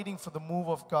we are waiting for the move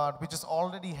of God, which is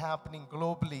already happening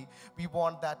globally. We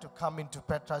want that to come into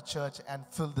Petra Church and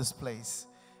fill this place.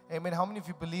 Amen? How many of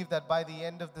you believe that by the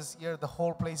end of this year, the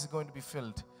whole place is going to be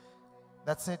filled?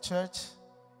 That's it, church?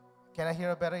 Can I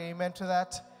hear a better amen to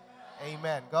that?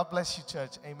 Amen. God bless you,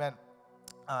 church. Amen.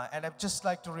 And I'd just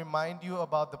like to remind you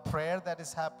about the prayer that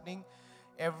is happening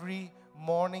every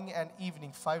morning and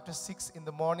evening, 5 to 6 in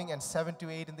the morning and 7 to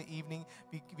 8 in the evening.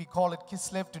 We call it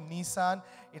Kislev to Nissan.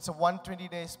 It's a 120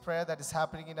 days prayer that is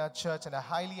happening in our church, and I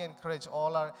highly encourage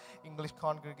all our English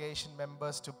congregation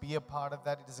members to be a part of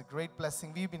that. It is a great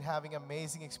blessing. We've been having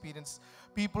amazing experience.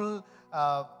 People,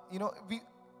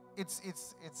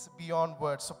 it's beyond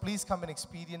words. So please come and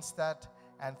experience that.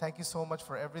 And thank you so much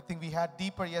for everything. We had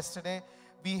Deeper yesterday.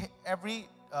 Every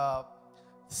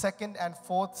second and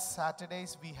fourth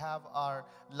Saturdays, we have our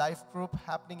life group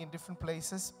happening in different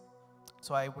places.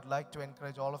 So I would like to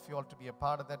encourage all of you all to be a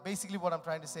part of that. Basically, what I'm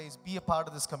trying to say is be a part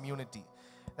of this community.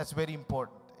 That's very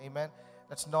important. Amen.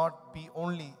 Let's not be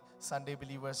only Sunday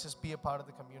believers. Just be a part of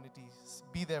the community.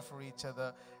 Be there for each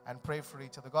other and pray for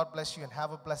each other. God bless you and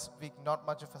have a blessed week. Not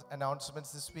much of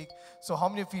announcements this week. So how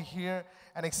many of you here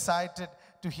and excited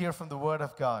to hear from the Word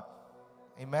of God?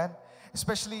 Amen.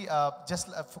 Especially, I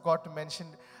forgot to mention,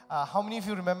 how many of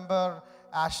you remember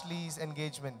Ashley's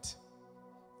engagement?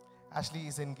 Ashley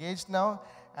is engaged now,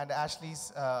 and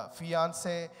Ashley's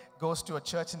fiance goes to a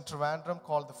church in Trivandrum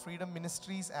called the Freedom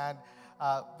Ministries, and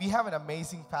we have an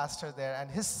amazing pastor there, and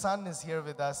his son is here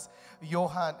with us.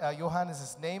 Johan is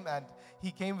his name, and he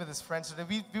came with his friends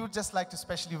today. We would just like to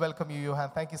specially welcome you,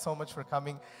 Johan. Thank you so much for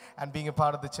coming and being a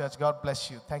part of the church. God bless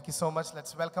you. Thank you so much.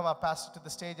 Let's welcome our pastor to the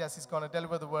stage as he's going to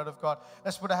deliver the Word of God.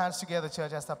 Let's put our hands together,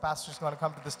 church, as our pastor is going to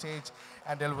come to the stage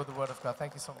and deliver the Word of God.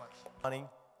 Thank you so much. Morning.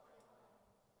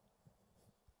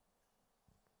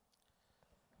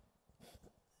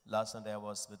 Last Sunday I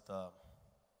was with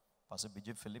Pastor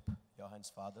Bijay Philip, Johan's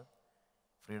father,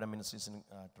 Freedom Ministries in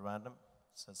Trivandrum.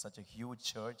 It's such a huge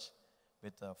church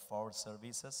with 4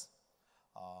 services,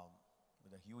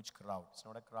 with a huge crowd. It's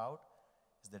not a crowd,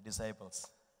 it's the disciples.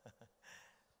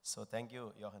 So thank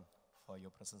you, Johan, for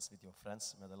your presence with your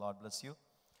friends. May the Lord bless you.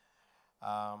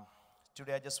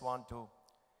 Today I just want to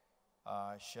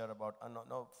share about,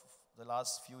 the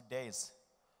last few days,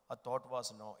 a thought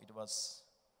was, it was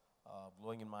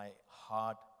blowing in my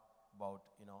heart about,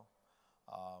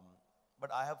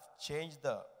 but I have changed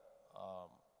the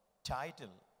title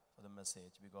for the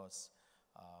message because,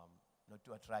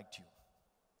 to attract you.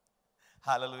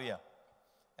 Hallelujah.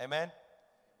 Amen.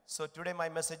 So today my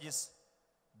message is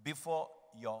before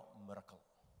your miracle.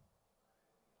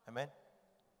 Amen.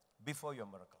 Before your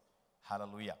miracle.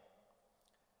 Hallelujah.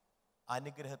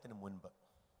 Anugrahathinu munbu.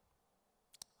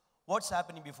 What's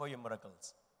happening before your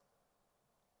miracles?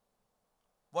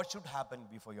 What should happen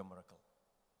before your miracle?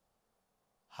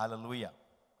 Hallelujah.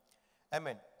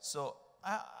 Amen. So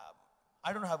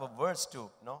I don't have a verse to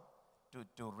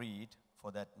read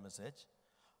for that message.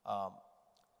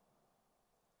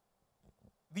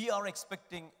 We are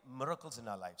expecting miracles in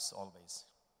our lives always.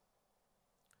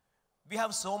 We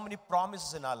have so many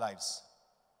promises in our lives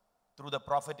through the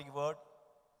prophetic word,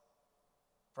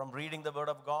 from reading the Word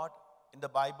of God in the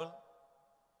Bible,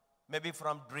 maybe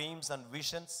from dreams and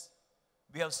visions.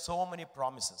 We have so many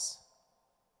promises.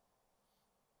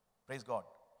 Praise God.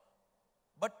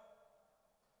 But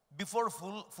before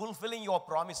fulfilling your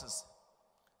promises,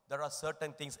 there are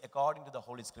certain things according to the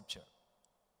Holy Scripture.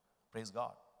 Praise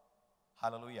God.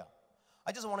 Hallelujah.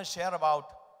 I just want to share about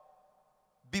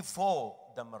before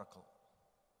the miracle.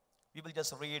 We will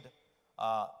just read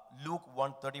Luke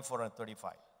 1:34 and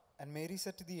 35. And Mary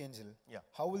said to the angel, Yeah.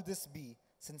 How will this be,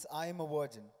 since I am a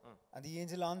virgin? And the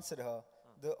angel answered her,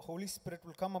 The Holy Spirit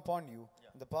will come upon you,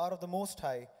 and the power of the Most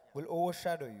High will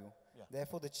overshadow you. Yeah.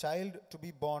 Therefore the child to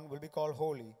be born will be called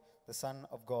Holy, the Son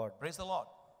of God. Praise the Lord.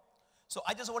 So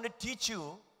I just want to teach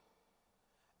you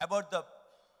about the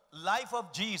life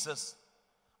of Jesus,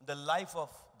 the life of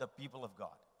the people of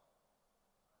God.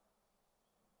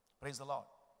 Praise the Lord.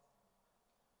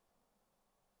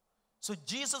 So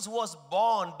Jesus was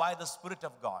born by the Spirit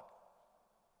of God.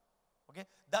 Okay,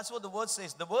 that's what the word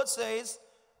says. The word says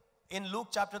in Luke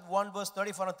chapter 1 verse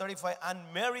 34 and 35, and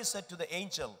Mary said to the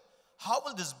angel, how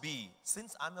will this be,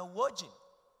 since I'm a virgin?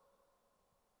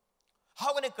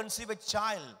 How can I conceive a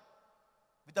child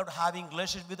without having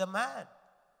relationship with a man?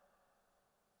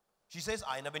 She says,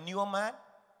 I never knew a man.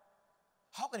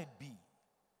 How can it be?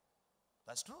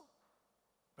 That's true.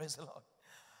 Praise the Lord.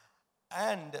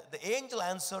 And the angel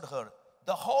answered her,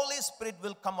 the Holy Spirit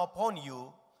will come upon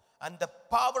you, and the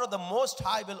power of the Most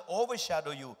High will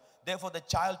overshadow you. Therefore, the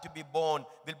child to be born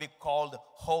will be called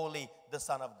Holy, the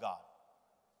Son of God.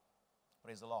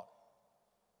 Praise the Lord.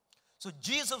 So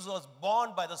Jesus was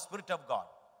born by the Spirit of God.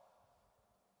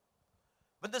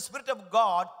 When the Spirit of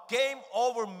God came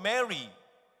over Mary,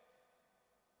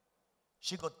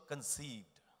 she got conceived.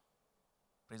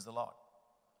 Praise the Lord.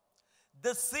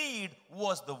 The seed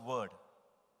was the word.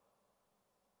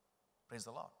 Praise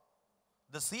the Lord.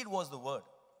 The seed was the word.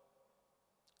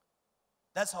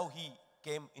 That's how he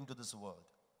came into this world.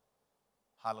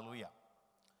 Hallelujah.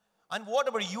 And what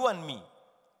about you and me?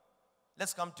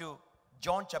 Let's come to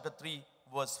John chapter 3,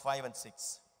 verse 5 and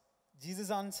 6.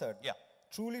 Jesus answered, Yeah.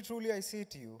 Truly, truly, I say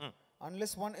to you,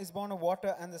 unless one is born of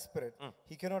water and the Spirit,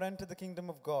 he cannot enter the kingdom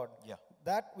of God. Yeah.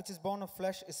 That which is born of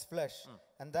flesh is flesh,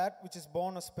 and that which is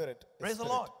born of spirit is Praise the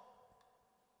spirit. Lord.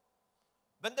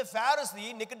 When the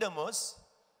Pharisee Nicodemus,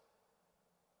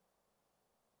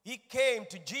 he came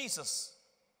to Jesus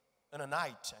in a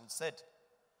night and said,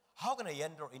 how can I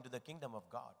enter into the kingdom of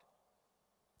God?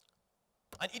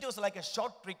 And it was like a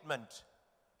short treatment.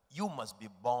 You must be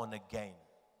born again.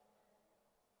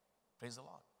 Praise the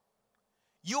Lord.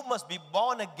 You must be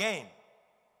born again.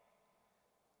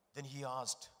 Then he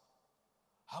asked,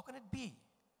 how can it be?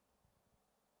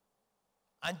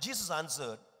 And Jesus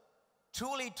answered,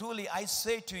 truly, truly, I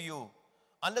say to you,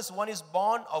 unless one is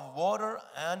born of water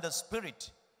and the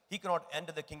Spirit, he cannot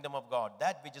enter the kingdom of God.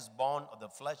 That which is born of the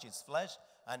flesh is flesh,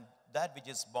 and that which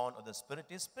is born of the Spirit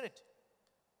is spirit.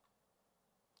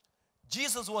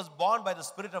 Jesus was born by the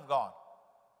Spirit of God.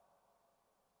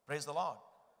 Praise the Lord.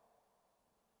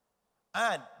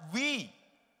 And we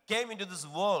came into this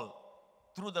world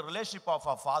through the relationship of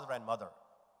our father and mother.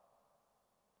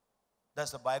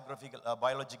 That's the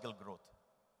biological growth.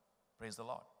 Praise the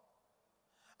Lord.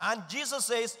 And Jesus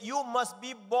says, you must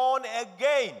be born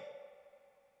again.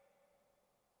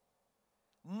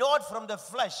 Not from the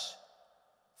flesh,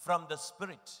 from the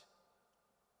Spirit.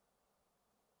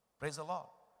 Praise the Lord.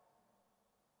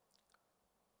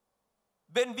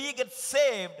 When we get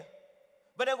saved,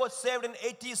 when I got saved in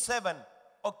 87,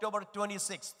 October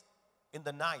 26th, in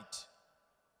the night,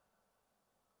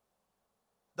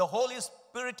 the Holy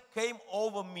Spirit came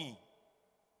over me.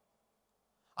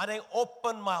 And I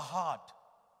opened my heart.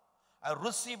 I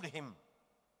received Him.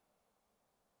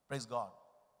 Praise God.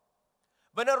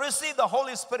 When I received the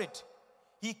Holy Spirit,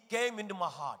 He came into my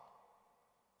heart.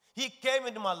 He came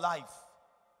into my life.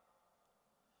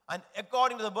 And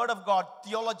according to the Word of God,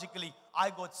 theologically, I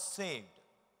got saved.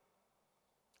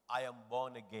 I am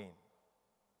born again.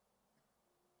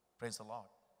 Praise the Lord.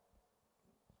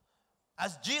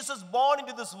 As Jesus born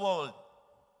into this world,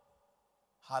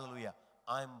 hallelujah,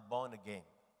 I am born again.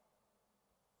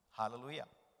 Hallelujah.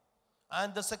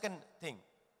 And the second thing,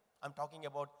 I'm talking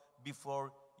about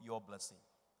before your blessing.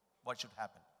 What should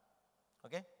happen?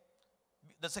 Okay?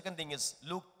 The second thing is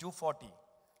Luke 2:40.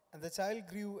 And the child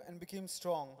grew and became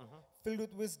strong, filled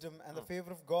with wisdom, and the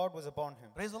favor of God was upon him.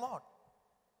 Praise the Lord.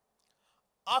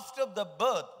 After the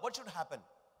birth, what should happen?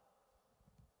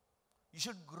 You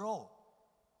should grow.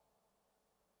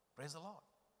 Praise the Lord.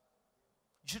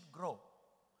 You should grow.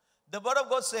 The Word of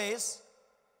God says,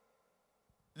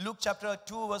 Luke chapter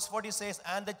 2 verse 40 says,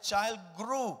 and the child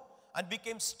grew and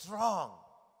became strong.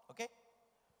 Okay?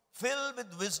 Filled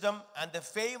with wisdom, and the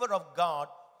favor of God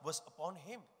was upon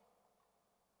him.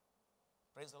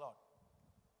 Praise the Lord.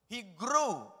 He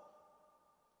grew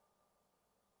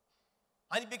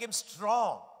and he became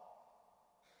strong.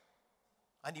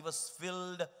 And he was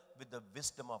filled with the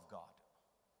wisdom of God.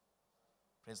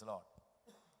 Praise the Lord.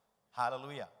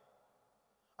 Hallelujah.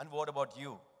 And what about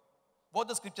you? What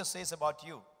the scripture says about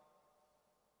you?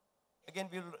 Again,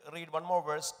 we'll read one more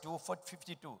verse,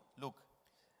 2:52. Luke.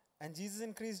 And Jesus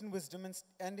increased in wisdom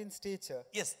and in stature,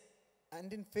 Yes.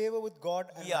 and in favor with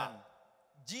God and Yeah. man.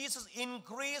 Jesus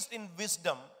increased in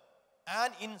wisdom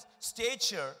and in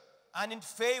stature and in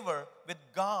favor with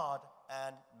God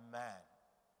and man.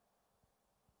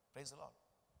 Praise the Lord.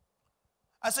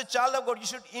 As a child of God, you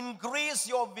should increase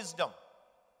your wisdom.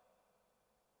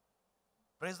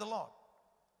 Praise the Lord.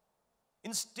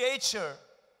 In stature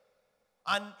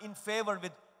and in favor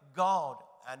with God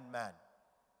and man.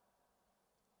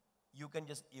 You can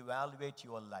just evaluate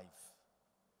your life.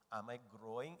 Am I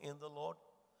growing in the Lord?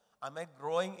 Am I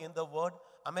growing in the Word?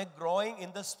 Am I growing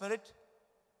in the Spirit?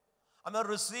 Am I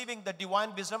receiving the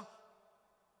divine wisdom?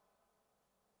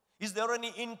 Is there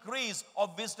any increase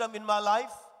of wisdom in my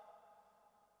life?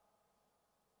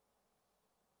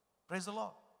 Praise the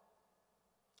Lord.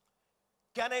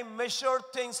 Can I measure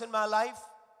things in my life?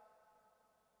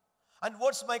 And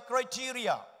what's my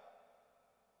criteria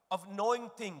of knowing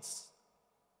things?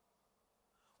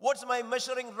 What's my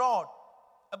measuring rod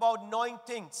about knowing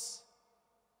things?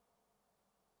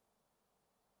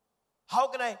 How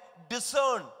can I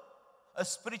discern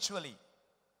spiritually?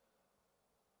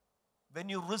 When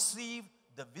you receive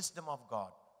the wisdom of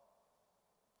God.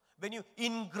 When you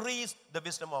increase the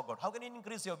wisdom of God. How can you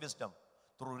increase your wisdom?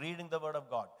 through reading the Word of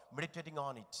God, meditating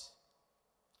on it,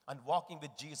 and walking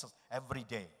with Jesus every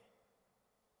day.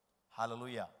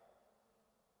 Hallelujah.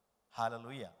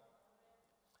 Hallelujah.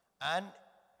 And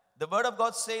the Word of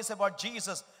God says about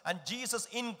Jesus, and Jesus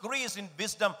increased in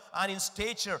wisdom and in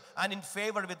stature and in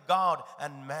favor with God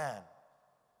and man.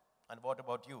 And what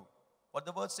about you? What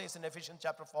the Word says in Ephesians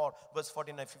chapter 4, verse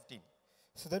 14 and 15.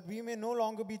 So that we may no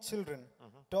longer be children,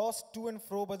 tossed to and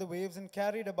fro by the waves and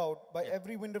carried about by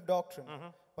every wind of doctrine,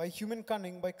 by human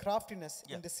cunning, by craftiness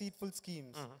in deceitful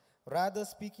schemes. Rather,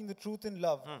 speaking the truth in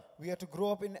love, we are to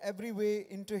grow up in every way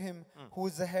into Him who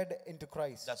is the head, into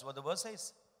Christ. That's what the verse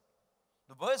says.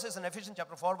 The verse is in Ephesians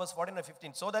chapter 4, verse 14 and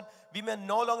 15. So that we may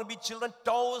no longer be children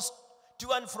tossed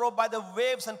to and fro by the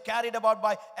waves and carried about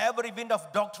by every wind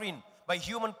of doctrine, by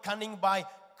human cunning, by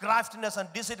craftiness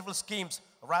and deceitful schemes.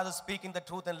 Rather, speaking the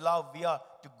truth in love, we are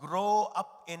to grow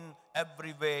up in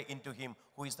every way into Him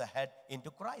who is the head,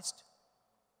 into Christ.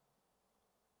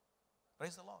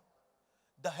 Praise the Lord.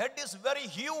 The head is very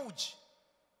huge.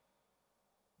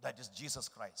 That is Jesus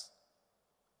Christ.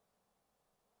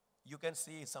 You can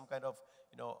see some kind of,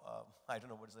 I don't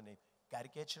know what is the name,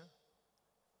 caricature.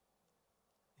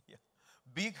 Yeah.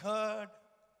 Big head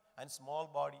and small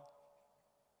body.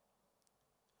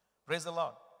 Praise the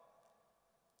Lord.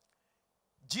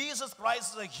 Jesus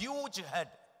Christ is a huge head.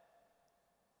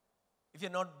 If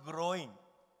you're not growing,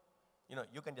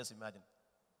 you can just imagine.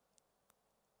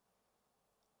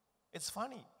 It's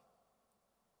funny.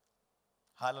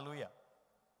 Hallelujah.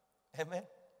 Amen.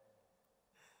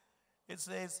 It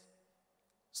says,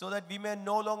 so that we may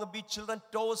no longer be children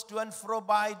tossed to and fro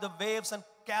by the waves and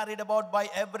carried about by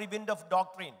every wind of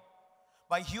doctrine,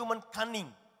 by human cunning,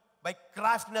 by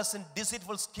craftiness and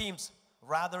deceitful schemes,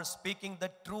 rather speaking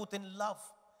the truth in love.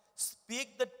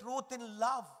 Speak the truth in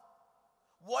love.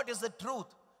 What is the truth?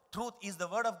 Truth is the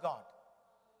Word of God.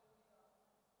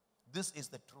 This is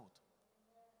the truth.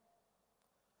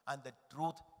 And the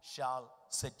truth shall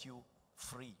set you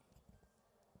free.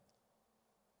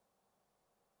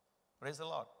 Praise the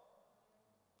Lord.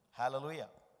 Hallelujah.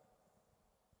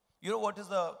 You know what is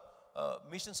the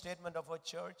mission statement of our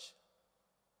church?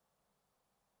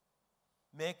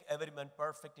 Make every man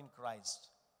perfect in Christ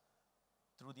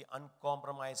through the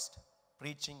uncompromised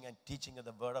preaching and teaching of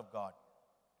the Word of God.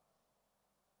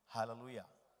 Hallelujah.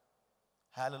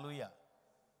 Hallelujah.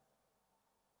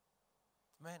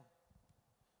 Amen.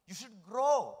 You should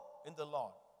grow in the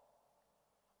Lord.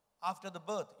 After the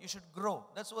birth, you should grow.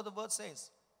 That's what the word says.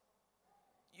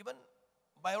 Even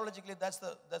biologically, that's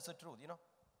the truth,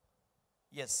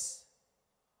 Yes.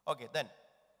 Okay, then,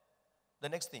 the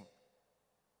next thing.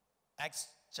 Acts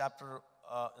chapter,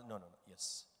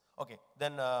 yes. Okay,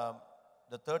 then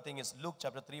the third thing is Luke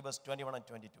chapter 3, verse 21 and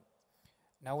 22.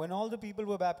 Now when all the people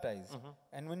were baptized,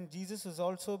 and when Jesus was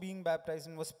also being baptized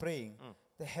and was praying,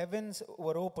 the heavens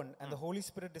were opened, and the Holy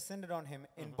Spirit descended on him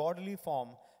in bodily form,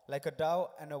 like a dove,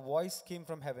 and a voice came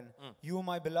from heaven, "You are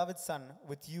my beloved Son,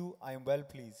 with you I am well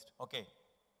pleased." Okay.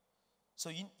 So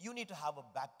you need to have a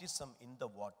baptism in the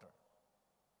water.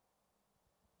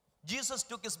 Jesus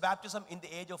took his baptism in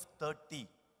the age of 30.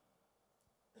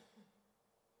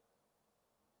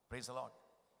 Praise the Lord.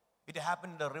 It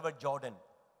happened in the river Jordan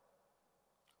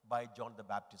by John the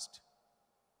Baptist.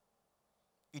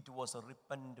 It was a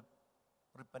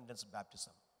repentance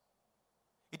baptism.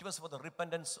 It was for the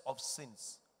repentance of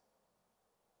sins.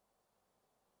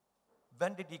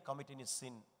 When did he commit any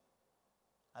sin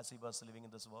as he was living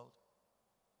in this world?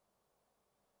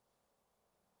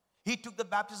 He took the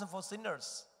baptism for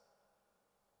sinners.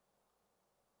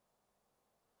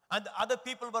 And the other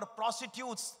people were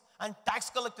prostitutes and tax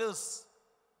collectors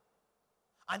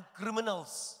and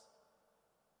criminals.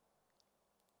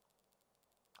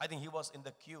 I think he was in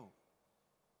the queue.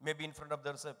 Maybe in front of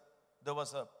there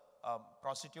was a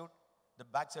prostitute. The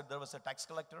back side there was a tax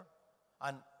collector.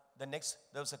 And the next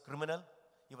there was a criminal.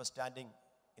 He was standing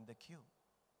in the queue.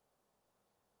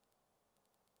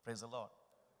 Praise the Lord.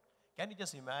 Can you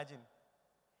just imagine,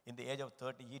 in the age of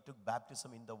 30, he took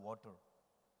baptism in the water.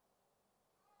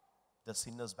 The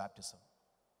sinner's baptism.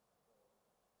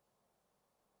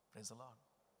 Praise the Lord.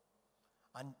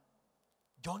 And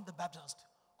John the Baptist,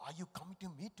 "Are you coming to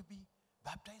me to be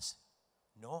baptized?"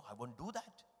 "No, I won't do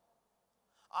that.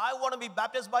 I want to be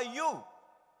baptized by you.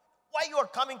 Why you are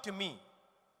coming to me?"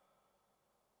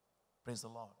 Praise the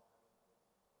Lord.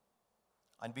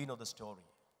 And we know the story.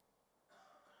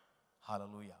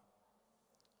 Hallelujah.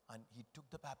 And he took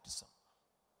the baptism.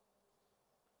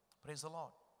 Praise the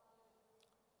Lord.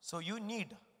 So you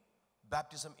need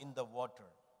baptism in the water.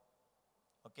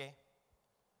 Okay?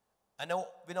 And now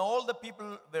when all the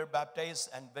people were baptized,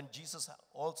 and when Jesus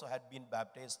also had been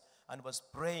baptized, and was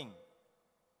praying.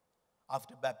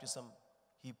 After baptism,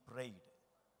 he prayed.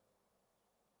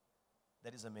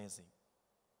 That is amazing.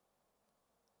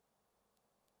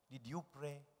 Did you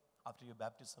pray after your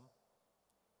baptism?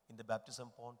 In the baptism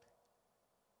pond?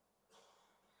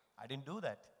 I didn't do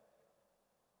that.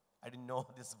 I didn't know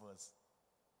this verse.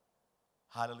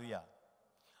 Hallelujah.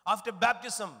 After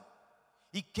baptism,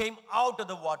 he came out of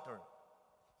the water.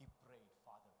 He prayed,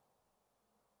 Father.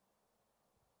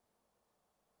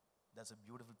 That's a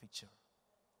beautiful picture.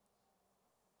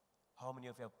 How many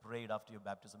of you have prayed after your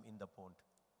baptism in the pond,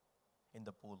 in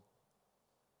the pool?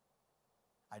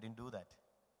 I didn't do that.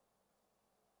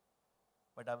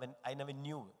 But I never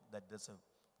knew that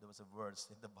there was a verse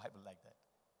in the Bible like that.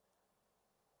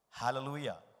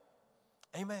 Hallelujah.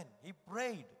 Amen. He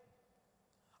prayed.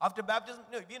 After baptism,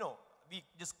 we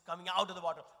just coming out of the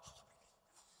water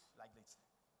like this.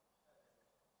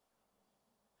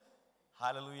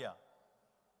 Hallelujah.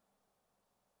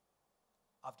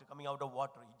 After coming out of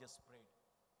water, he just prayed,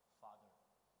 Father.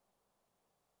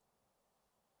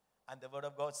 And the word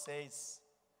of God says,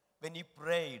 when he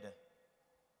prayed,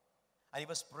 and he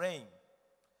was praying,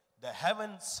 the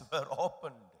heavens were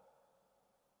opened.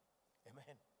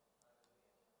 Amen.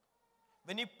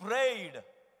 When he prayed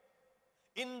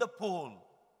in the pool,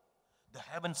 the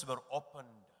heavens were opened.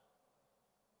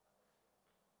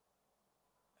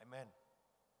 Amen.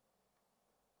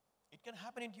 It can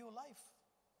happen into your life.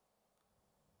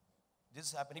 This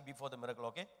is happening before the miracle,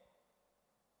 okay?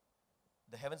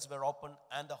 The heavens were opened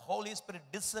and the Holy Spirit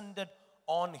descended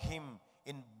on him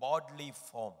in bodily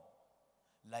form,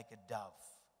 like a dove.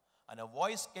 And a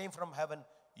voice came from heaven,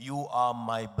 you are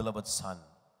my beloved Son.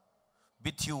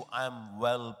 With you I am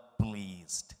well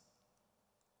pleased.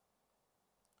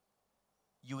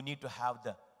 You need to have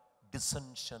the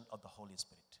descension of the Holy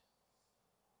Spirit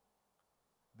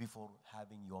before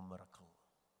having your miracle,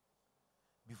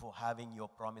 before having your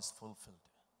promise fulfilled.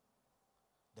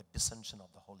 The descension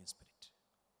of the Holy Spirit.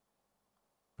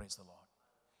 Praise the Lord.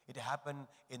 It happened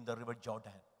in the river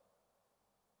Jordan.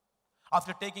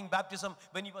 After taking baptism,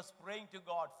 when he was praying to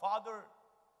God,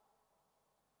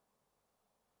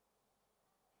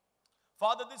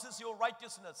 Father, this is your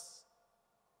righteousness.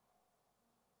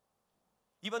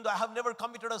 Even though I have never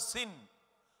committed a sin,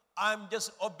 I'm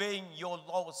just obeying your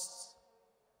laws.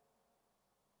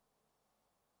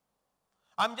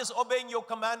 I'm just obeying your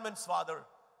commandments, Father.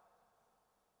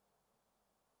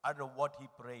 I don't know what he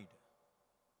prayed,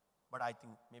 but I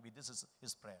think maybe this is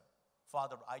his prayer.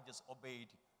 Father, I just obeyed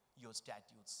your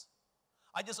statutes.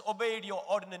 I just obeyed your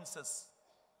ordinances.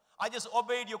 I just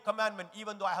obeyed your commandment,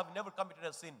 even though I have never committed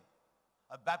a sin.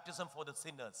 A baptism for the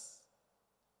sinners.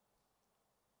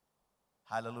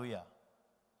 Hallelujah.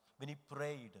 When he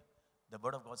prayed, the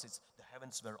word of God says the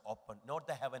heavens were opened. Not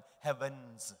the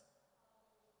heavens.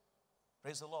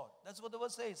 Praise the Lord. That's what the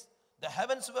verse says. The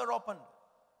heavens were opened.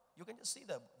 You can just see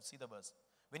the verse.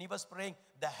 When he was praying,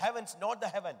 the heavens, not the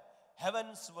heaven,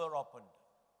 heavens were opened.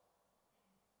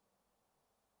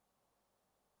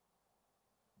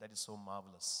 That is so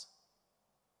marvelous.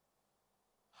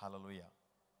 Hallelujah.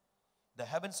 The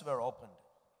heavens were opened.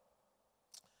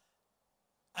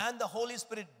 And the Holy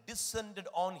Spirit descended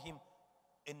on him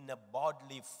in a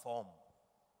bodily form,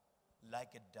 like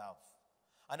a dove.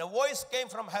 And a voice came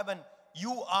from heaven,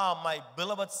 you are my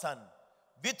beloved Son.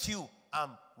 With you I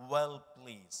am well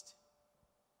pleased.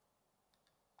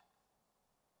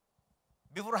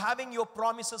 Before having your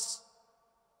promises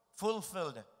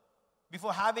fulfilled,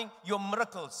 before having your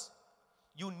miracles,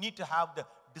 you need to have the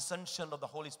descension of the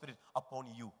Holy Spirit upon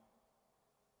you.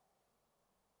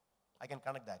 I can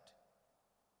connect that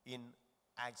in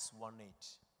Acts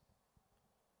 1:8.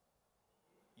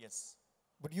 Yes.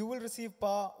 But you will receive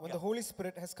power when the Holy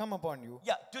Spirit has come upon you.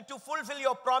 Yeah, to fulfill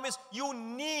your promise, you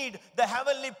need the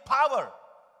heavenly power.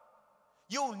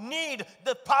 You need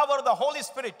the power of the Holy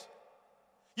Spirit.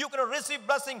 You can receive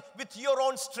blessing with your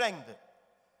own strength.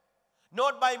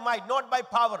 Not by might, not by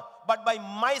power, but by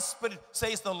my Spirit,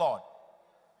 says the Lord.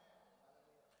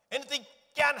 Anything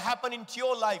can happen into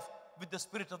your life with the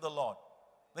Spirit of the Lord.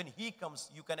 When he comes,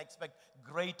 you can expect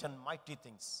great and mighty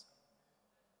things.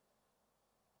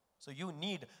 So you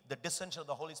need the descension of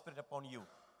the Holy Spirit upon you.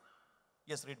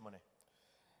 Yes, read, Mone.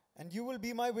 And you will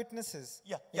be my witnesses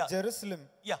Yeah, in yeah. Jerusalem,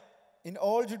 Yeah. in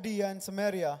all Judea and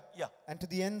Samaria, Yeah. and to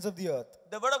the ends of the earth.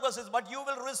 The word of God says, but you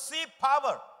will receive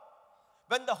power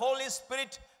when the Holy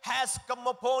Spirit has come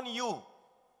upon you.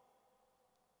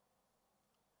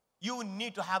 You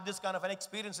need to have this kind of an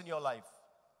experience in your life.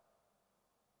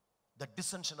 The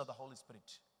descension of the Holy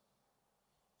Spirit.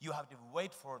 You have to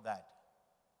wait for that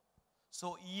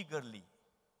so eagerly.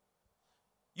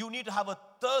 You need to have a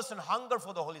thirst and hunger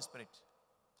for the Holy Spirit.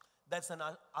 That's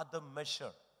another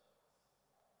measure.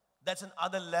 That's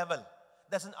another level.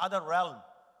 That's another realm.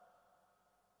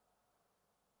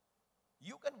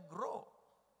 You can grow.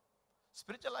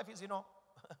 Spiritual life is,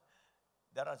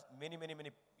 there are many,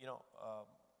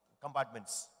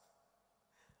 compartments.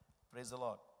 Praise the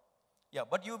Lord. Yeah,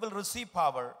 but you will receive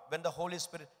power when the Holy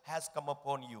Spirit has come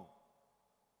upon you.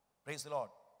 Praise the Lord.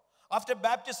 After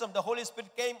baptism, the Holy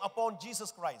Spirit came upon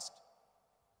Jesus Christ.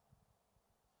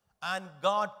 And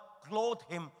God clothed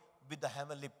him with the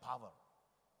heavenly power.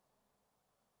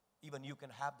 Even you can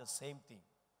have the same thing.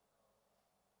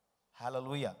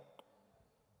 Hallelujah.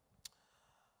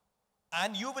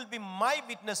 And you will be my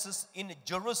witnesses in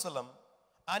Jerusalem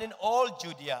and in all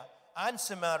Judea and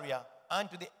Samaria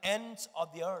and to the ends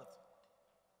of the earth.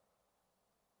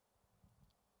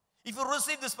 If you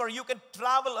receive this power, you can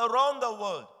travel around the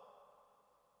world.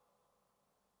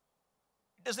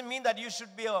 It doesn't mean that you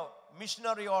should be a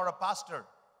missionary or a pastor.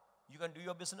 You can do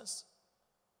your business.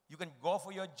 You can go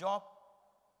for your job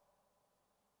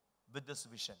with this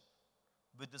vision,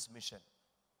 with this mission.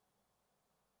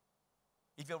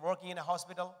 If you're working in a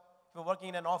hospital, if you're working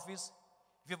in an office,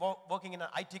 if you're working in an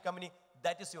IT company,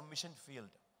 that is your mission field.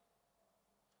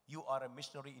 You are a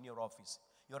missionary in your office.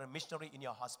 You're a missionary in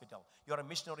your hospital. You're a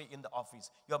missionary in the office.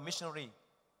 You're a missionary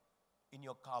in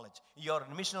your college. You're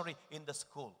a missionary in the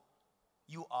school.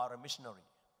 You are a missionary.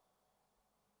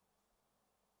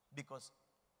 Because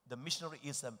the missionary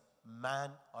is a man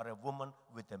or a woman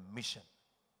with a mission.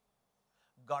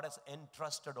 God has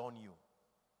entrusted on you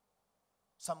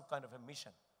some kind of a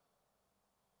mission.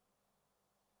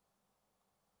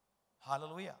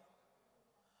 Hallelujah.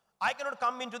 I cannot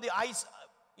come into the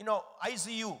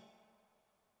ICU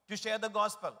to share the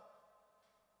gospel.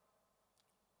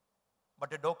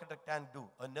 But a doctor can do,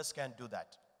 a nurse can do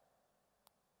that.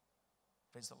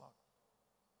 Praise the Lord.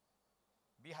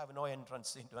 We have no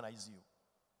entrance into an ICU.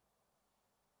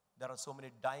 There are so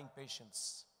many dying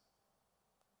patients.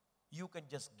 You can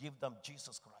just give them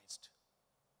Jesus Christ.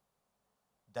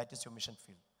 That is your mission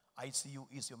field. ICU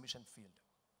is your mission field.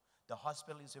 The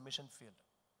hospital is your mission field.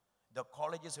 The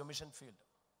college is your mission field.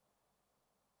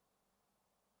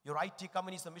 Your IT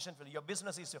company is the mission field. Your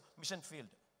business is your mission field.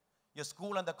 Your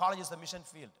school and the college is the mission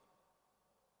field.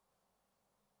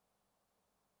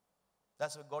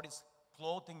 That's why God is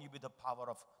clothing you with the power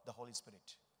of the Holy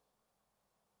Spirit.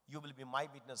 You will be my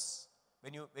witness.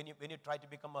 When you try to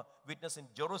become a witness in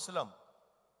Jerusalem,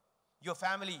 your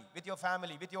family, with your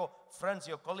friends,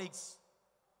 your colleagues,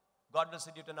 God will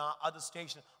send you to other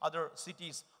stations, other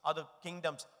cities, other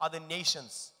kingdoms, other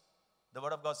nations. The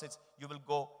word of God says, you will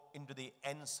go into the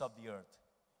ends of the earth.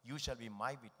 You shall be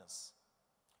my witness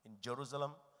in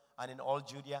Jerusalem and in all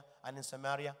Judea and in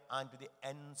Samaria and to the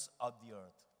ends of the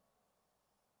earth.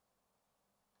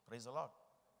 Praise the Lord.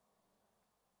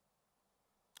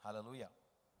 Hallelujah.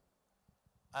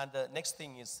 And the next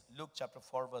thing is Luke chapter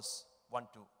 4 verse 1-2.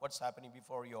 What should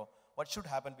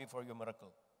happen before your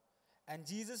miracle? And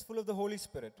Jesus, full of the Holy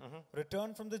Spirit,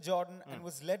 returned from the Jordan and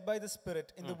was led by the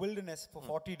Spirit in the wilderness for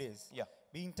 40 days,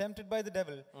 being tempted by the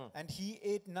devil, and he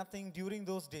ate nothing during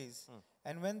those days.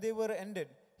 And when they were ended,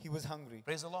 he was hungry.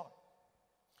 Praise the Lord.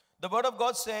 The word of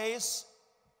God says,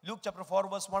 Luke chapter 4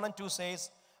 verse 1 and 2 says,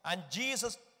 and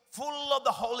Jesus, full of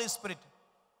the Holy Spirit,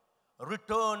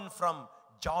 returned from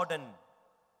Jordan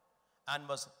and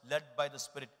was led by the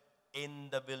Spirit in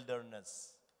the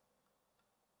wilderness.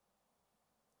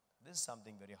 This is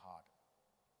something very hard.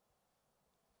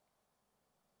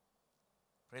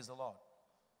 Praise the Lord.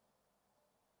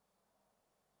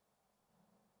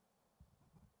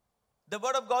 The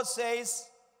word of God says,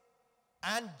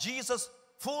 and Jesus,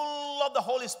 full of the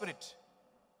Holy Spirit.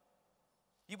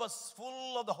 He was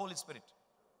full of the Holy Spirit.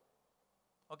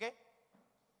 Okay?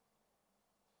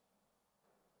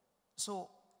 So,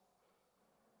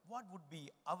 what would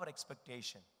be our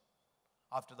expectation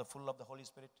after the full of the Holy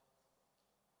Spirit?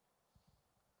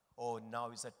 Oh, now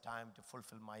is the time to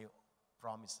fulfill my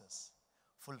promises,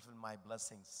 fulfill my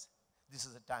blessings. This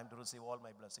is the time to receive all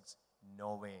my blessings.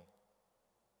 No way.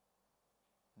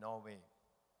 No way.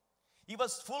 He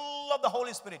was full of the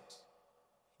Holy Spirit.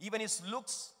 Even his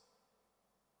looks,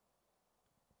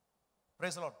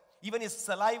 praise the Lord, even his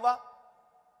saliva,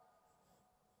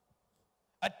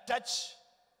 a touch,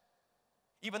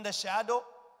 even the shadow,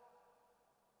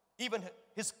 even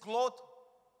his cloth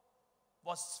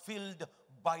was filled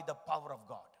by the power of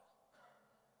God.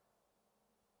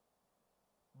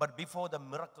 But before the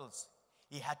miracles,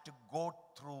 he had to go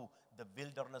through the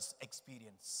wilderness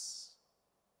experience.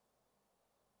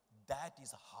 That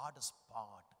is the hardest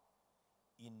part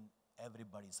in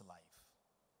everybody's life.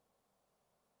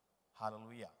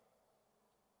 Hallelujah.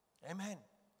 Amen.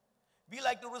 We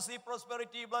like to receive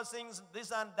prosperity, blessings,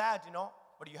 this and that,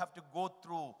 but you have to go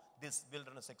through this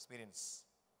wilderness experience.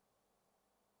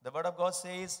 The Word of God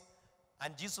says,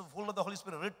 and Jesus, full of the Holy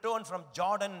Spirit, returned from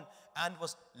Jordan and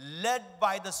was led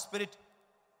by the Spirit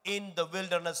in the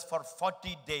wilderness for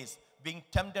 40 days, being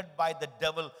tempted by the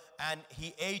devil, and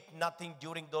he ate nothing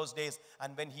during those days,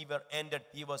 and when he were ended,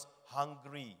 he was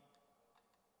hungry.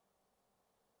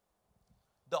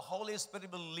 The Holy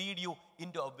Spirit will lead you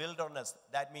into a wilderness.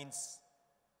 That means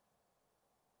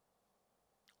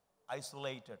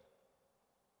isolated,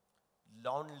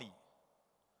 lonely,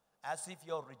 as if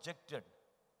you're rejected.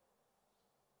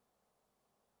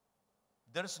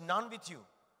 There is none with you.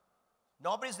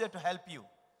 Nobody's there to help you.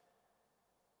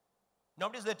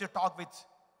 Nobody's there to talk with.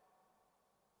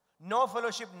 No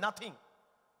fellowship, nothing.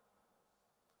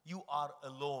 You are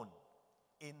alone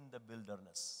in the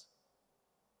wilderness.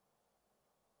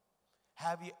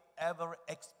 Have you ever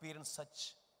experienced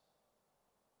such?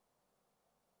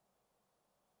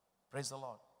 Praise the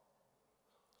Lord.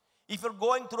 If you're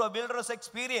going through a wilderness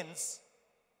experience,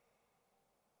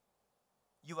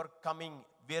 you are coming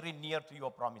very near to your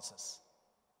promises.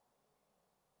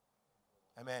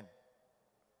 Amen.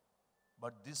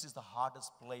 But this is the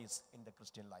hardest place in the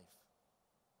Christian life.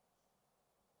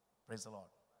 Praise the Lord.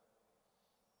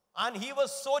 And he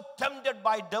was so tempted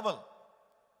by devil.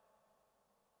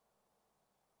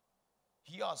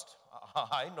 He asked,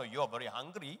 I know you are very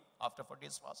hungry after 40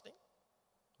 days fasting.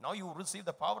 Now you receive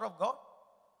the power of God.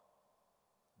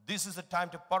 This is the time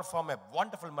to perform a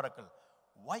wonderful miracle.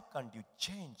 Why can't you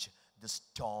change the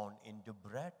stone into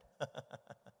bread?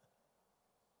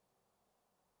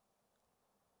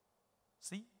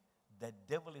 See, the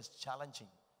devil is challenging.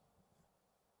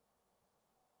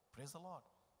 Praise the Lord.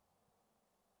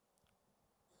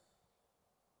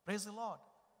 Praise the Lord.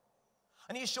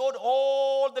 And he showed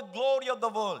all the glory of the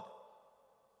world.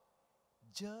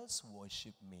 Just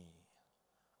worship me.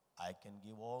 I can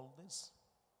give all this.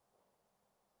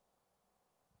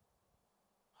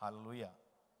 Hallelujah.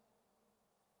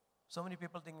 So many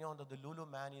people think, that the Lulu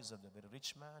man is a very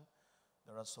rich man.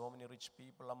 There are so many rich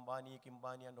people, Ambani,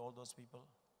 Kimbani, and all those people.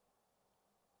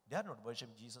 They are not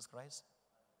worshiping Jesus Christ.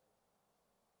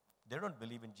 They don't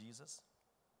believe in Jesus.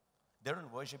 They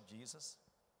don't worship Jesus.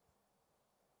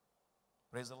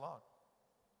 Praise the Lord.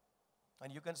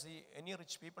 And you can see any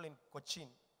rich people in Cochin,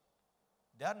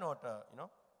 they are not,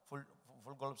 full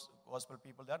gospel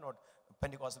people. They are not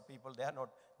Pentecostal people. They are not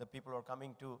the people who are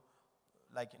coming to,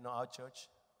 our church.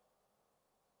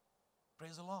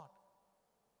 Praise the Lord.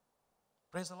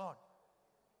 Praise the Lord.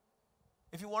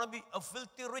 If you want to be a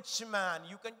filthy rich man,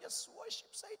 you can just worship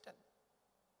Satan.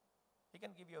 He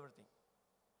can give you everything.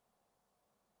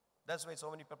 That's why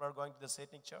so many people are going to the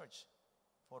Satanic church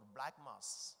for black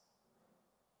mass.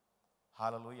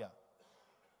 Hallelujah.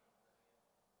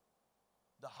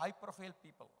 The high profile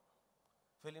people,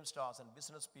 film stars and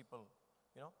business people,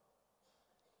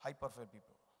 high profile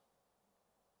people.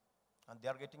 And they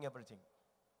are getting everything.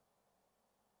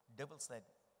 Devil said,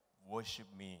 worship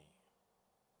me.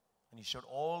 And he showed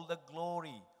all the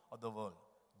glory of the world.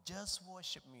 Just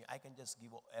worship me. I can just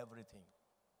give everything.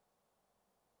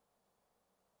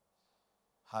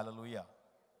 Hallelujah.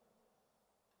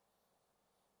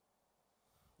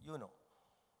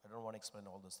 I don't want to explain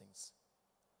all those things.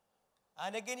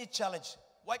 And again he challenged,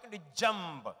 why can't you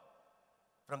jump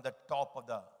from the top of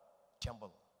the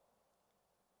temple?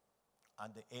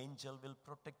 And the angel will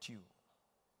protect you.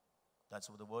 That's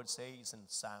what the word says in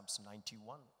Psalms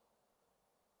 91.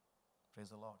 Praise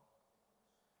the Lord.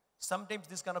 Sometimes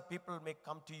these kind of people may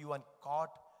come to you and quote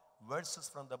verses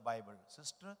from the Bible.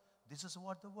 Sister, this is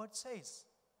what the word says.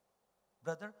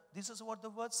 Brother, this is what the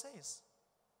word says.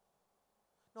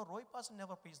 No, Roy Pastor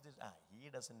never preached this. He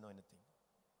doesn't know anything.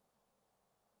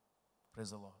 Praise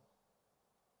the Lord.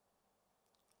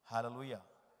 Hallelujah.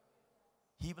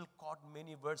 He will quote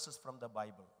many verses from the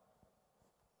Bible.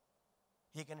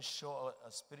 He can show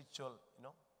a spiritual,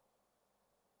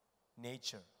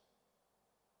 nature.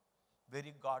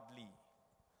 Very godly.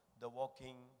 The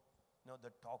walking,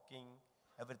 the talking,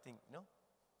 everything,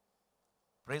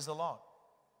 Praise the Lord.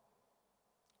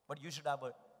 But you should have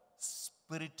a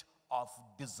spirit of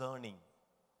discerning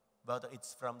whether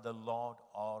it's from the Lord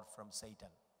or from Satan.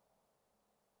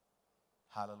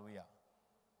 Hallelujah.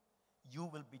 You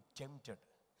will be tempted.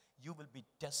 You will be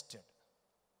tested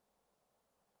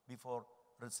before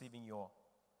receiving your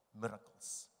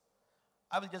miracles.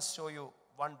 I will just show you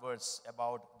one verse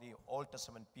about the Old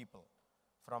Testament people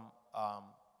from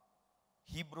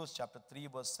Hebrews chapter 3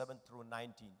 verse 7 through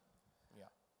 19. Yeah.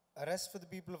 A rest for the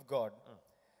people of God.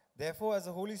 Therefore, as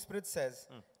the Holy Spirit says,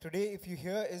 today if you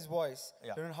hear his voice,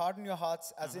 Yeah. do not harden your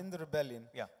hearts as in the rebellion,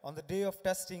 Yeah. on the day of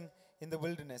testing in the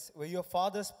wilderness, where your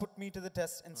fathers put me to the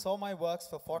test and saw my works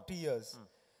for 40 years.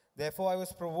 Therefore I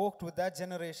was provoked with that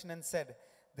generation and said,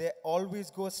 they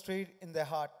always go astray in their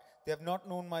heart, they have not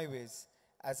known my ways.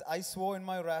 As I swore in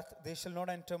my wrath, they shall not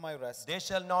enter my rest. They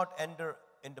shall not enter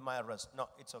into my rest. No,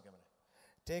 it's okay. Man.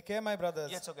 Take care, my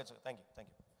brothers. Yeah, it's okay. Thank you. Thank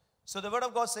you. So the word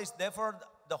of God says, therefore,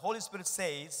 the Holy Spirit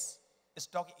says, it's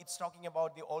talking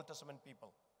about the Old Testament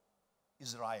people,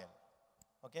 Israel.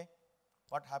 Okay?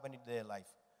 What happened in their life?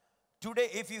 Today,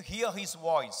 if you hear his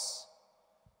voice,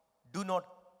 do not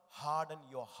harden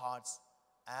your hearts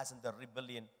as in the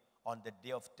rebellion on the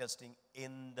day of testing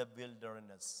in the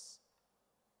wilderness.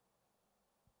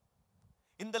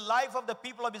 In the life of the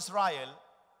people of Israel,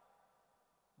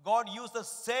 God used the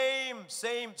same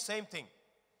thing.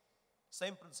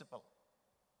 Same principle.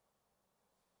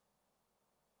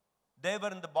 They were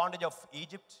in the bondage of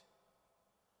Egypt.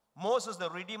 Moses, the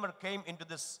Redeemer, came into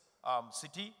this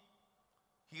city.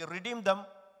 He redeemed them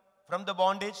from the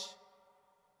bondage.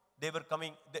 They were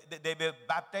coming, they were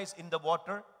baptized in the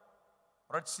water,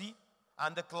 Red Sea,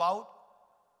 and the cloud.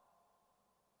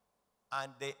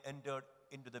 And they entered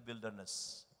into the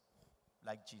wilderness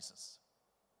like Jesus.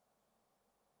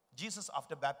 Jesus,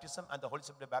 after baptism and the Holy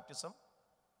Spirit baptism,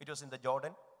 it was in the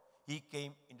Jordan, he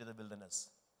came into the wilderness.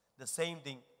 The same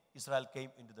thing, Israel came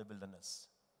into the wilderness.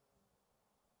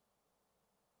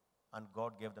 And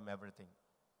God gave them everything.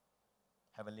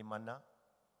 Heavenly manna,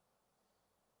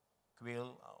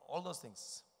 quail, all those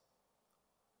things.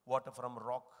 Water from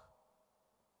rock,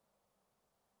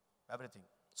 everything.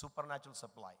 Supernatural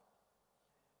supply.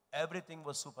 Everything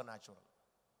was supernatural.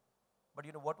 But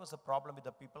you know what was the problem with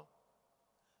the people?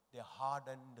 They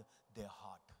hardened their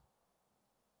heart.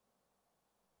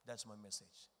 That's my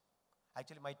message.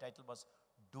 Actually, my title was,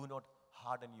 Do Not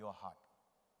Harden Your Heart.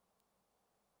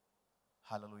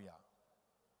 Hallelujah.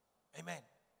 Amen.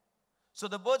 So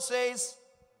the word says,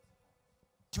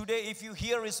 today if you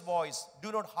hear his voice,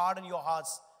 do not harden your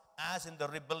hearts as in the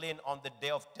rebellion on the day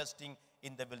of testing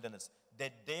in the wilderness. The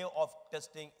day of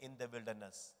testing in the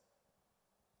wilderness.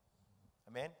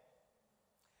 Amen.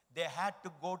 They had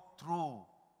to go through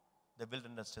the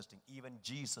wilderness testing. Even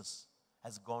Jesus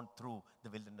has gone through the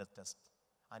wilderness test.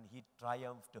 And he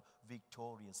triumphed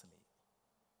victoriously.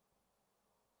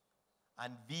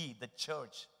 And we, the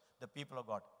church, the people of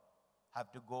God,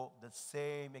 have to go the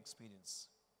same experience.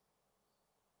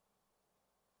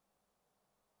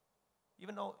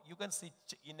 Even though you can see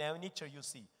in any church you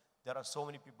see, there are so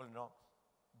many people,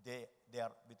 they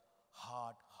are with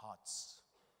hard hearts.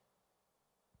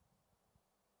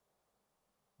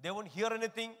 They won't hear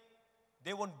anything.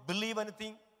 They won't believe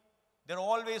anything. They're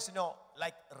always,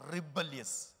 like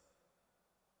rebellious.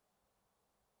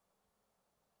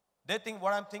 They think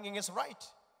what I'm thinking is right.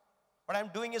 What I'm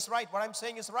doing is right. What I'm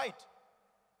saying is right.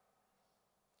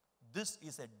 This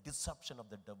is a deception of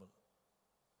the devil.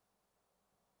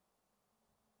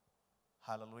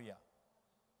 Hallelujah.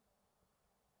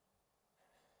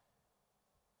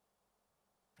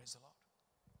 Praise the Lord.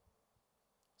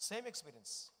 Same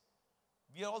experience.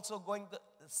 We are also going the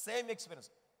same experience.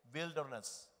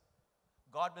 Wilderness.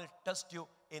 God will test you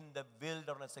in the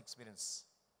wilderness experience.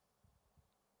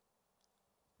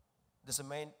 This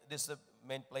is the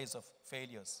main place of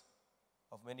failures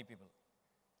of many people.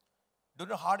 Do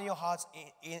not harden your hearts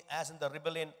as in the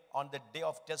rebellion on the day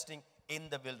of testing in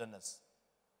the wilderness,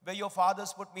 where your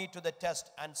fathers put me to the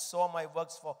test and saw my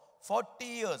works for 40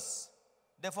 years.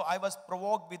 Therefore I was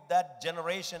provoked with that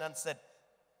generation and said,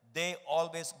 they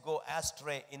always go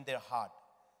astray in their heart.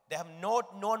 They have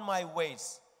not known my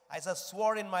ways. As I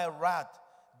swore in my wrath,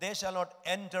 they shall not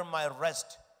enter my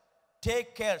rest.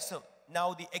 Take care. So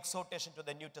now the exhortation to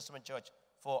the New Testament church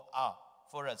for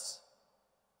us.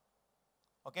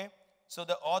 Okay? So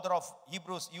the author of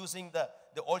Hebrews using the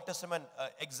Old Testament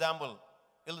example,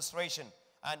 illustration,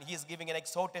 and he is giving an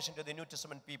exhortation to the New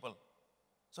Testament people.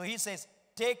 So he says,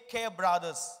 take care,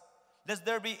 brothers, lest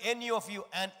there be any of you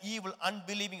an evil,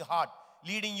 unbelieving heart,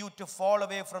 leading you to fall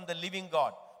away from the living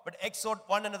God. But exhort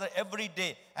one another every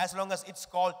day, as long as it's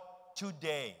called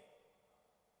today.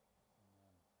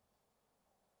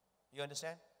 You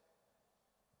understand?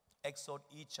 Exhort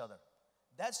each other.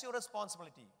 That's your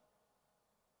responsibility.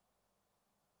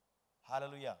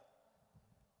 Hallelujah.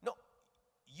 No,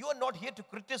 you are not here to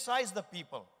criticize the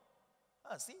people.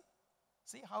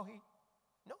 See how he,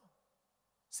 no.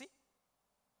 See,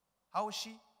 how is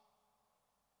she?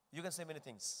 You can say many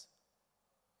things.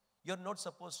 You're not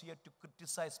supposed here to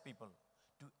criticize people,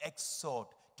 to exhort,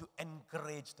 to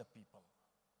encourage the people.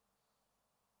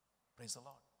 Praise the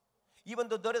Lord. Even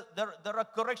though there are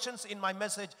corrections in my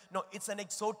message, no, it's an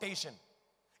exhortation.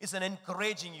 It's an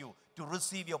encouraging you to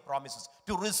receive your promises,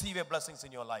 to receive your blessings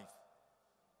in your life.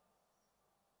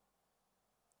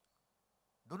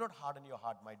 Do not harden your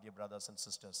heart, my dear brothers and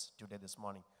sisters, today, this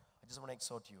morning. I just want to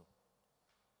exhort you.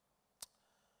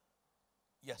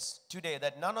 Yes, today,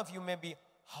 that none of you may be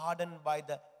hardened by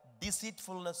the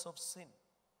deceitfulness of sin.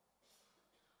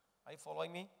 Are you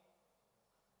following me?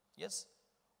 Yes?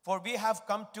 For we have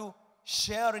come to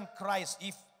share in Christ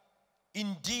if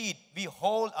indeed we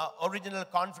hold our original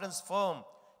confidence firm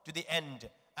to the end.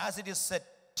 As it is said,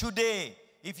 today,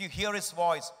 if you hear his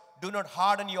voice, do not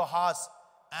harden your hearts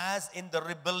as in the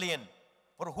rebellion.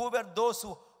 For who were those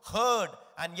who heard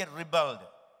and yet rebelled?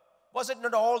 Was it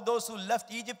not all those who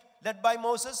left Egypt led by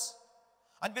Moses?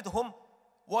 And with whom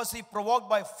was he provoked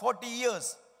by 40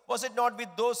 years? Was it not with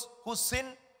those who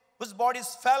sinned, whose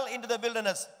bodies fell into the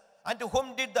wilderness? And to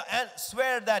whom did the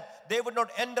swear that they would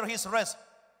not enter his rest,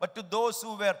 but to those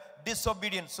who were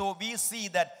disobedient? So we see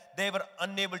that they were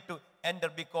unable to enter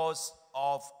because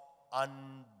of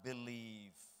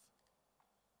unbelief.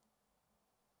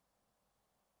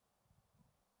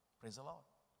 Praise the Lord.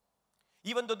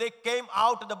 Even though they came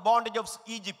out of the bondage of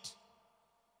Egypt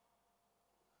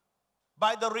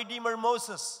by the Redeemer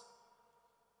Moses,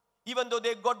 even though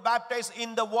they got baptized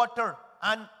in the water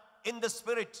and in the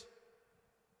Spirit,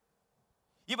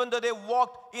 even though they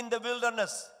walked in the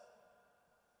wilderness,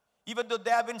 even though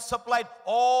they have been supplied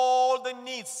all the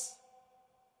needs.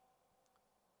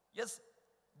 Yes,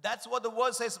 that's what the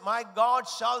word says. My God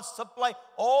shall supply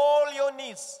all your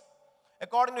needs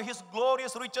according to his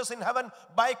glorious riches in heaven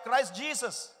by Christ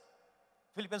Jesus.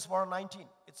 Philippians 4:19,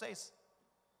 it says.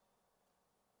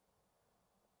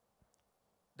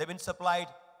 They've been supplied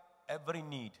every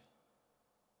need.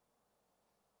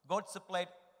 God supplied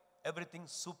everything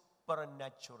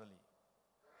supernaturally.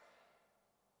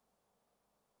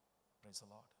 Praise the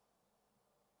Lord.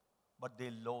 But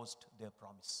they lost their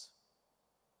promise.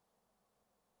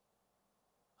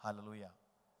 Hallelujah.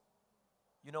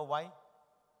 You know why?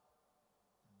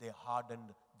 They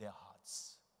hardened their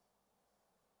hearts.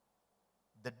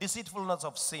 The deceitfulness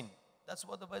of sin. That's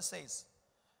what the verse says.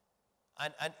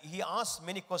 And he asks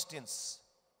many questions.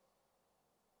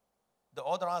 The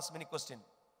author asks many questions.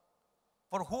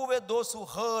 For who were those who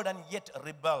heard and yet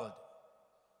rebelled?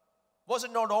 Was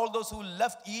it not all those who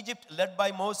left Egypt led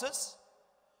by Moses?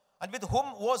 And with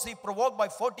whom was he provoked by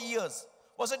 40 years?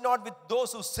 Was it not with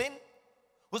those who sinned,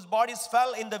 whose bodies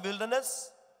fell in the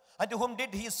wilderness? And to whom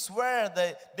did he swear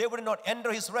that they would not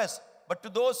enter his rest, but to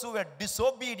those who were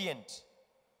disobedient?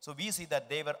 So we see that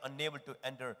they were unable to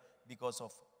enter because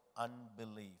of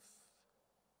unbelief.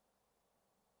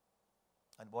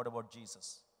 And what about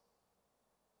Jesus?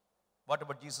 What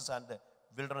about Jesus and the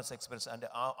wilderness experience and the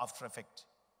after effect?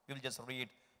 We will just read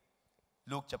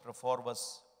Luke chapter 4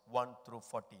 verse 1 through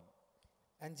 14.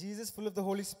 And Jesus, full of the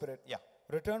Holy Spirit, Yeah.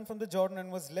 returned from the Jordan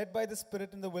and was led by the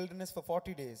Spirit in the wilderness for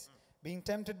 40 days, being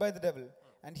tempted by the devil.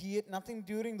 And he ate nothing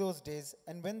during those days,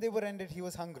 and when they were ended, he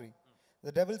was hungry.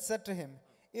 The devil said to him,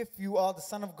 if you are the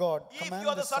Son of God, If command you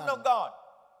are the this Son of God,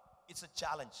 it's a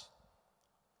challenge.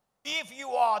 If you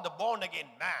are the born again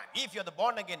man, if you're the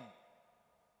born again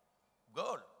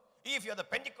girl, if you're the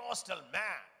Pentecostal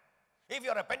man, if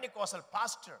you're a Pentecostal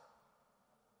pastor,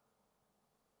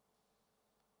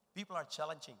 people are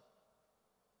challenging.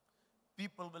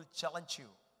 People will challenge you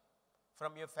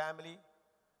from your family,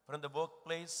 from the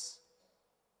workplace.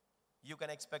 You can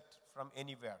expect from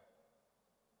anywhere.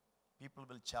 People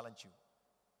will challenge you.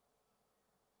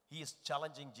 He is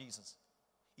challenging Jesus.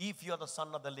 If you are the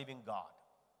Son of the living God.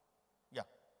 Yeah.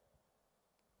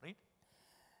 Read.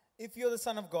 If you are the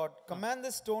Son of God, command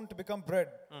this stone to become bread.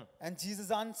 And Jesus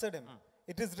answered him,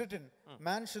 it is written,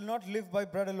 man shall not live by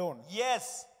bread alone.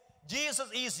 Yes, Jesus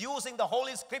is using the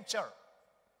Holy Scripture.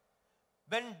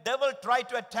 When devil try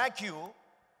to attack you,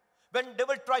 when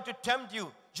devil try to tempt you,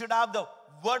 you should have the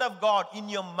word of God in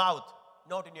your mouth,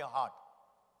 not in your heart.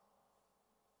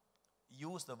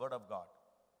 Use the word of God.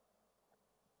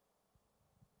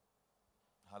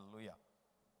 Hallelujah.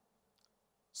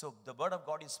 So the word of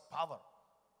God is power.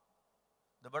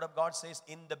 The word of God says,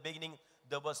 in the beginning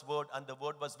there was word, and the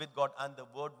word was with God, and the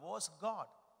word was God.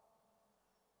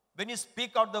 When you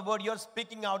speak out the word, you're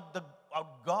speaking out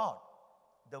God.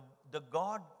 The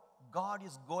God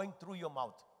is going through your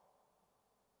mouth.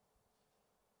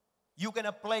 You can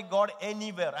apply God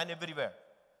anywhere and everywhere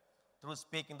through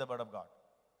speaking the word of God.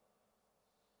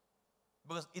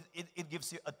 Because it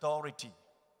gives you authority.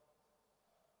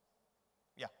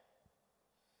 Yeah.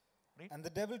 Read. And the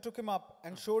devil took him up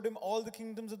and showed him all the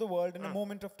kingdoms of the world in a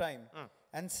moment of time.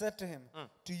 and said to him,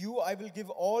 To you I will give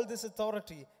all this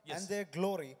authority Yes. and their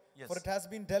glory, Yes. for it has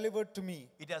been delivered to me.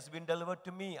 It has been delivered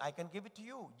to me. I can give it to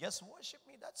you. Just worship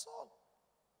me. That's all.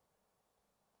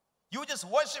 You just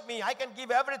worship me. I can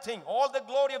give everything, all the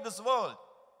glory of this world.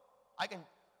 I can,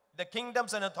 the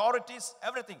kingdoms and authorities,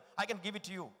 everything. I can give it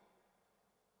to you.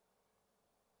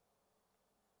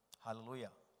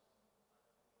 Hallelujah.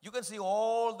 You can see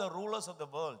all the rulers of the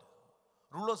world,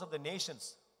 rulers of the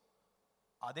nations.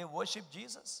 Are they worship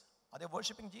Jesus? Are they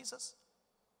worshiping Jesus?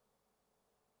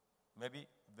 Maybe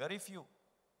very few.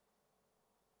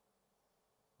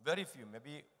 Very few,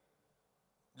 maybe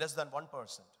less than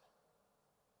 1%.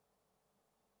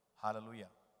 Hallelujah.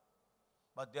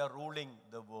 But they are ruling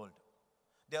the world.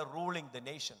 They are ruling the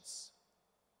nations.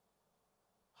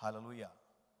 Hallelujah.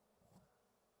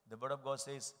 The word of God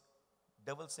says,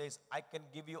 devil says, I can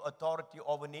give you authority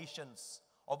over nations,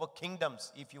 over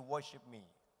kingdoms if you worship me.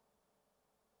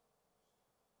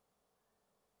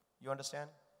 You understand?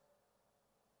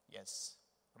 Yes.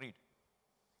 Read.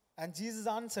 And Jesus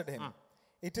answered him,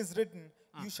 It is written,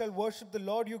 You shall worship the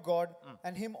Lord your God,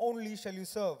 and him only shall you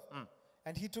serve.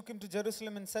 And he took him to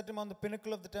Jerusalem and set him on the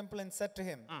pinnacle of the temple and said to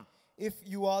him, If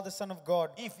you are the Son of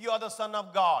God, If you are the Son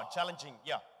of God, challenging,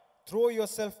 yeah. throw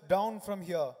yourself down from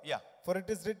here. Yeah. For it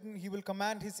is written, He will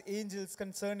command His angels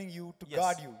concerning you to Yes.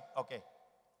 guard you. Okay.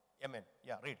 Amen.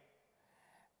 Yeah, read.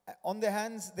 On their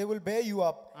hands they will bear you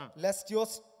up, lest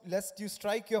you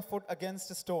strike your foot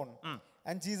against a stone.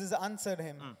 And Jesus answered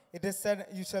him, It is said,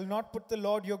 You shall not put the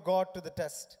Lord your God to the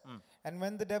test. And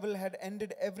when the devil had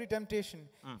ended every temptation,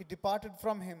 he departed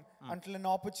from him until an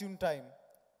opportune time.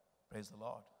 Praise the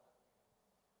Lord.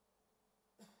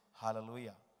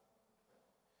 Hallelujah.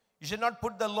 You should not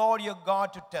put the Lord your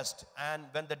God to test. And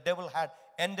when the devil had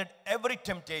ended every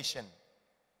temptation,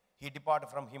 he departed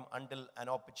from him until an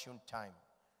opportune time.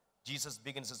 Jesus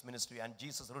begins his ministry, and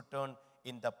Jesus returned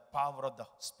in the power of the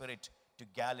Spirit to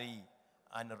Galilee,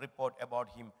 and a report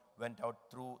about him went out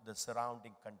through the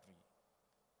surrounding country.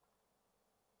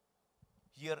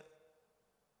 Here,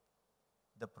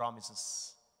 the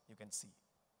promises you can see.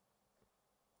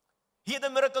 Here, the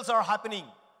miracles are happening.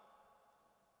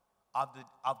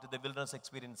 After the wilderness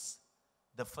experience,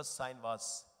 the first sign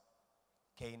was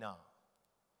Cana.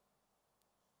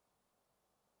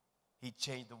 He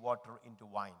changed the water into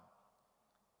wine.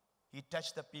 He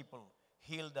touched the people,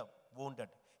 healed the wounded,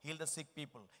 healed the sick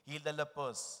people, healed the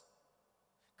lepers,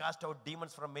 cast out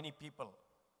demons from many people.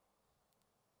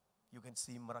 You can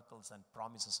see miracles and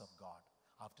promises of God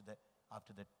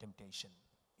after the temptation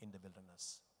in the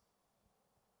wilderness.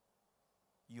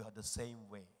 You have the same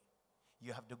way.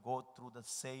 You have to go through the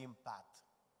same path,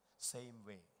 same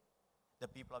way. The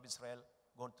people of Israel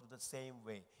gone through the same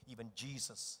way. Even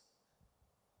Jesus.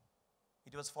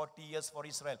 It was 40 years for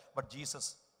Israel, but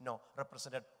Jesus,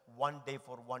 represented 1 day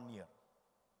for 1 year.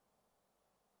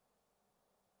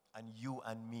 And you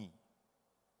and me,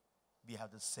 we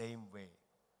have the same way.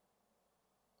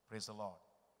 Praise the Lord.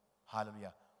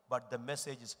 Hallelujah. But the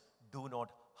message is, do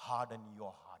not harden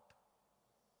your heart.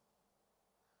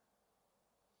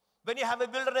 When you have a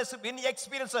wilderness, when you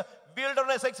experience a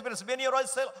wilderness experience, when you're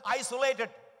isolated,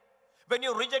 when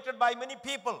you're rejected by many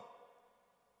people,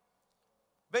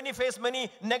 when you face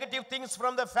many negative things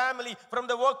from the family, from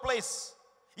the workplace,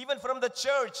 even from the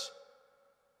church,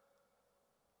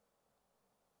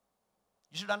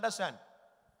 you should understand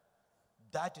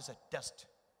that is a test.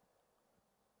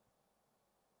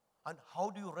 And how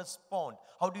do you respond?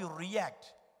 How do you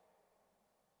react?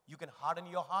 You can harden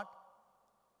your heart.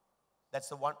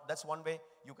 That's one way.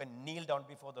 You can kneel down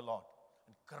before the Lord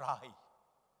and cry.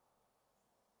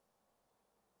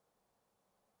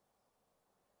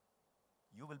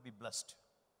 You will be blessed.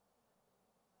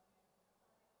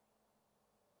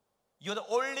 You're the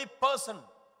only person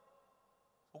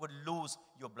who could lose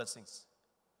your blessings.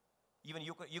 Even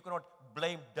you cannot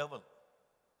blame devil.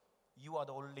 You are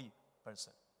the only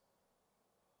person.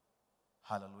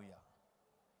 Hallelujah.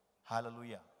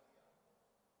 Hallelujah.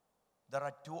 There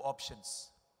are two options.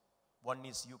 One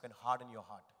is you can harden your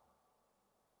heart.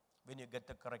 When you get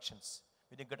the corrections,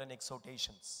 when you get an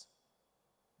exhortations,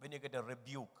 when you get a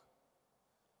rebuke,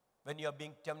 when you are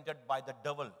being tempted by the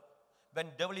devil, when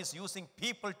devil is using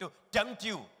people to tempt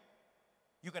you,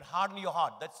 you can harden your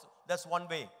heart. That's one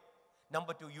way.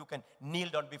 Number two, you can kneel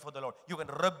down before the Lord. You can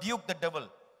rebuke the devil.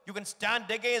 You can stand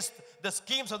against the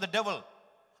schemes of the devil.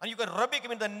 And you can rebuke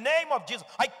him in the name of Jesus.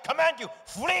 I command you,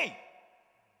 flee.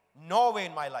 No way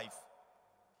in my life.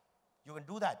 You can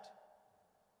do that.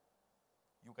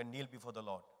 You can kneel before the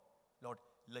Lord. Lord,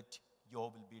 let your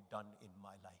will be done in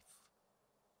my life.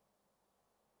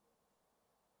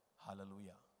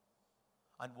 Hallelujah.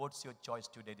 And what's your choice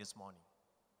today, this morning?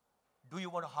 Do you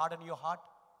want to harden your heart?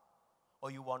 Or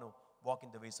you want to walk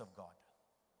in the ways of God?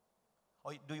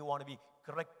 Or do you want to be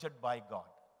corrected by God?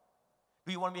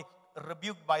 Do you want to be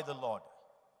rebuked by the Lord?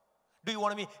 Do you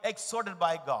want to be exhorted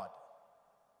by God?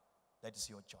 That is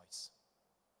your choice.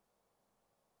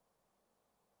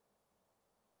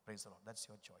 Praise the Lord. That's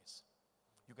your choice.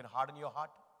 You can harden your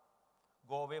heart,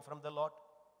 go away from the Lord,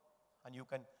 and you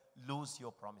can lose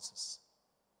your promises.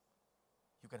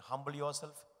 You can humble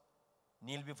yourself,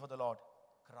 kneel before the Lord,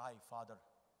 cry, Father,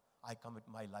 I commit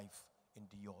my life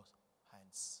into your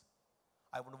hands.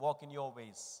 I want to walk in your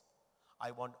ways.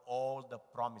 I want all the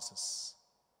promises.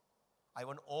 I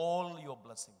want all your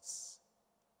blessings.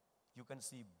 You can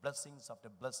see blessings after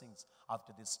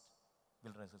this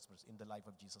wilderness experience in the life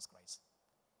of Jesus Christ.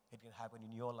 It can happen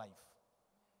in your life.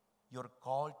 You're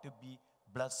called to be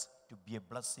blessed, to be a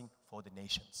blessing for the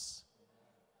nations.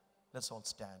 Let's all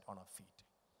stand on our feet.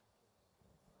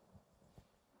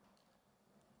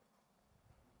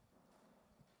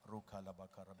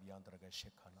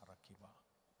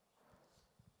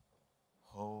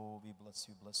 Oh, we bless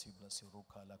you, bless you, bless you.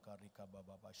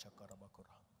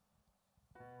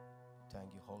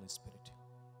 Thank you, Holy Spirit.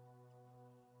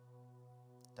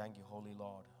 Thank you, Holy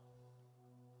Lord.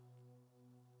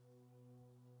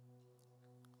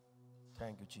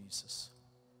 Thank you, Jesus.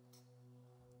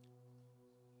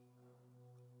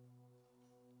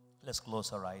 Let's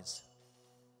close our eyes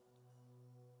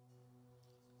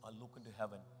and look into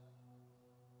heaven.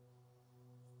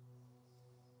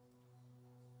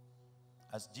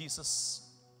 As Jesus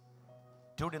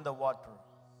stood in the water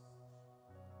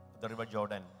of the river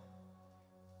Jordan,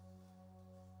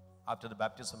 after the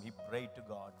baptism, he prayed to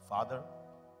God, Father,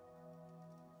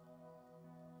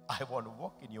 I want to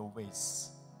walk in your ways.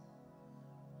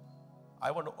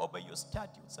 I want to obey your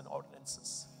statutes and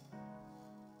ordinances.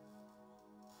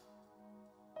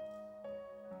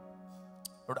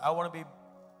 Lord, I want to be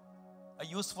a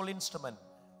useful instrument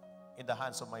in the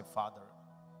hands of my Father.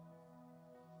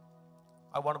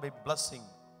 I want to be a blessing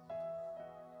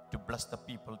to bless the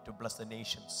people, to bless the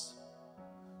nations,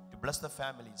 to bless the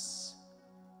families.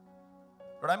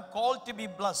 Lord, I'm called to be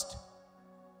blessed,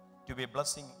 to be a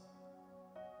blessing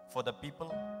for the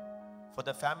people, for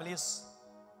the families,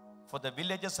 for the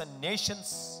villages and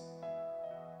nations,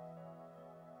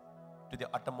 to the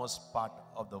uttermost part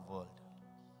of the world.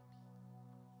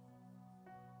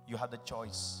 You have the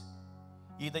choice.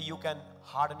 Either you can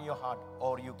harden your heart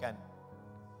or you can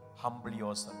humble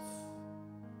yourself.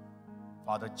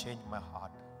 Father, change my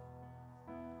heart.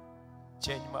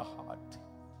 Change my heart.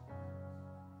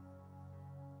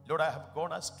 Lord, I have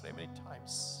gone astray many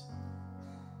times.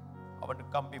 I want to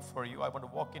come before you. I want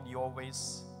to walk in your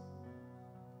ways.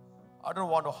 I don't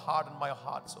want to harden my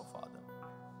heart, so Father.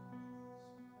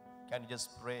 Can you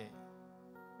just pray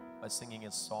by singing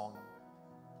a song?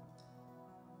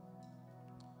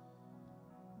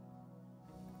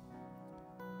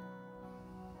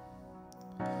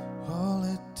 All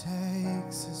it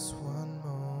takes is one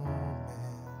moment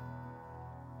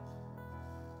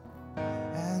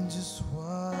and just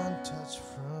one touch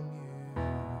from you.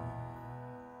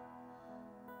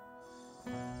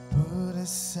 Put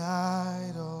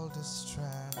aside all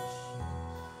distraction,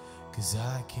 'cause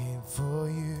I came for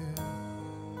you.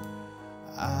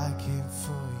 I came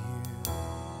for you.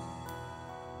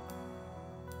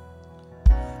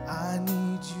 I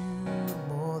need you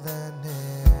more than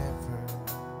ever.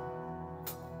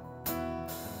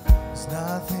 There's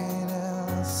nothing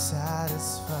else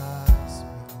satisfies me.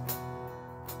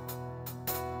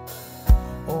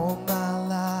 All my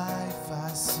life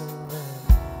I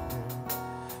surrender,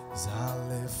 'cause I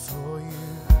live for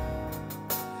you.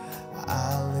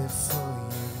 I live for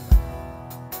you.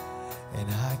 And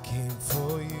I came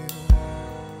for you.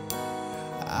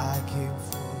 I came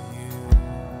for you.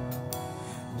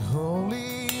 And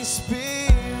Holy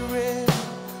Spirit,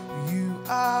 you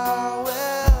are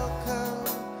welcome.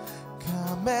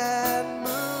 Come and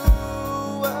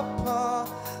move upon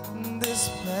this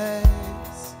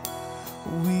place.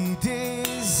 We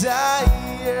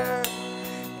desire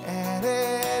an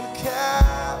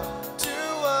encounter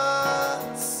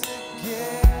once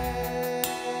again.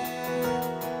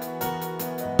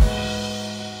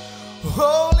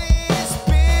 Holy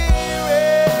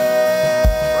Spirit,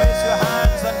 Raise your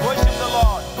hands and worship the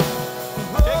Lord.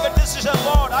 Take a decision,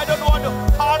 Lord. I don't want to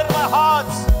harden my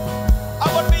hearts.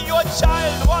 I want to be your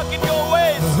child, walk in your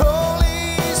ways.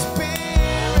 Holy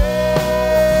Spirit,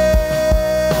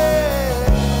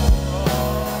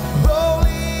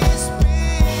 Holy Spirit.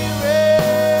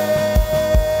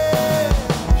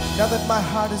 Now that my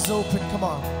heart is open, come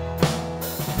on.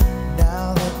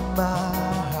 Now that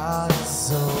my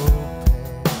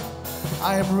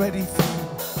I am ready for you.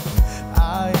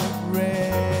 I am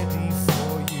ready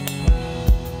for you.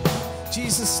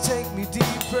 Jesus, take me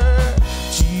deeper.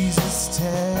 Jesus,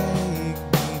 take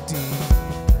me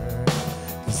deeper.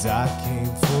 'Cause I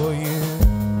came for you.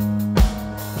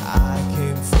 I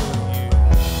came for you.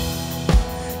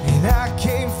 And I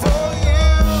came for you.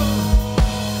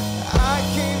 I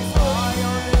came for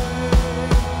you.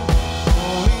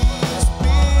 Holy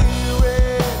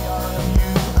Spirit,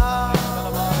 you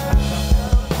are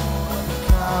welcome.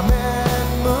 Come and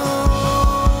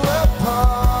move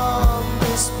upon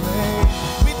this place.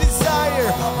 We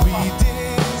desire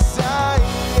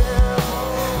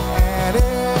an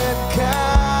encounter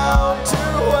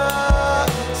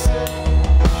once.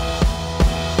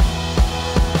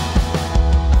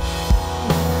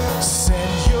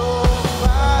 Send your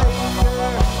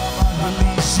fire,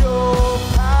 release your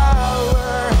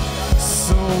power,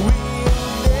 so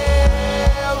we'll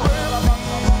never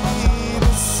be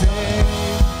the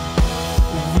same.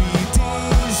 We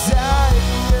desire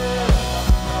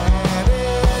an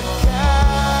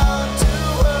encounter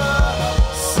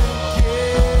once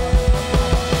again.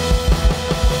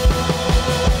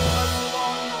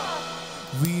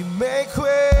 We make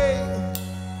way,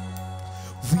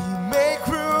 we make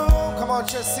room. Come on,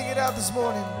 just sing it out this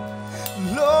morning.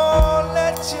 Lord,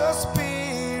 let your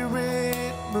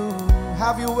spirit move.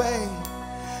 Have your way,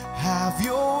 have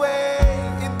your way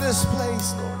in this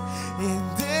place, Lord. In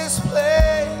this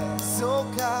place, oh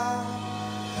God.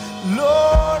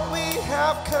 Lord, we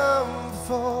have come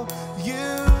for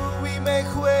you. We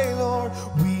make way, Lord.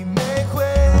 We make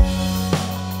way.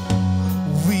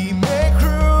 We make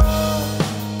room.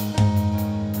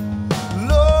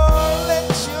 Lord, let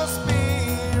your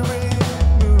spirit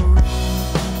move.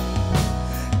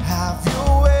 Have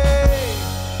your way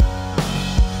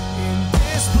in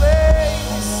this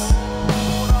place.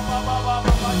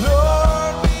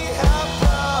 Lord, we have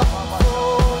come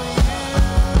for you.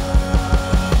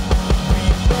 We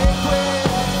make way.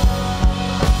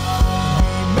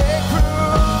 We make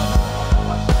room.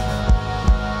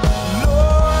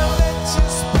 Lord, let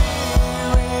your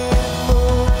spirit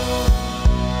move.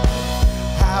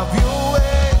 Have your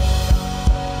way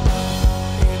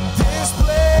in this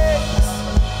place.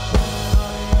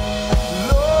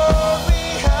 Lord, we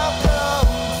have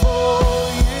come for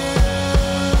you.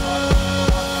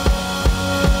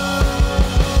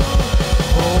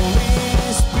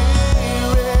 Holy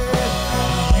Spirit,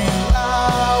 you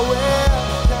are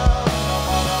welcome.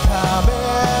 Come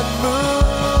and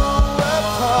move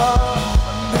upon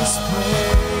this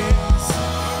place.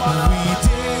 We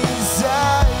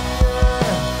desire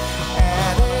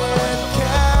an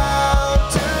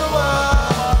encounter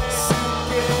once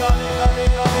again.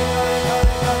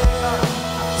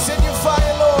 Send your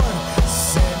fire, Lord.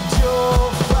 Send your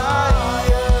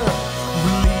fire.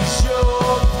 Release your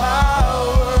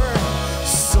power,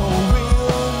 so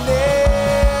we'll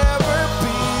never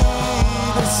be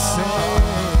the same.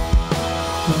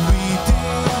 We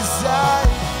desire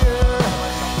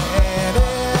an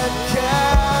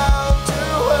encounter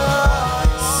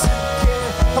once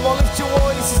again. Come on, lift your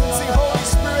voices and sing, Holy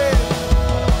Spirit.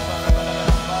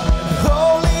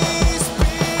 Holy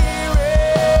Spirit.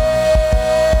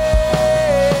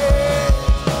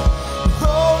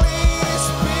 Holy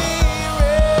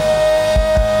Spirit.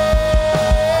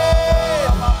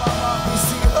 We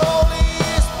sing, Holy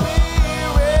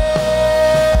Spirit.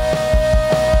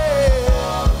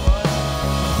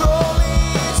 Holy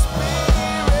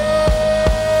Spirit.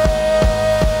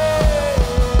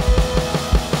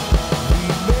 We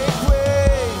make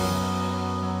way.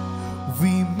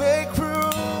 We make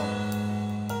room.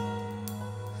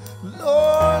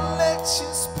 Lord, let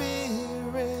your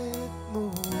spirit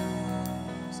move.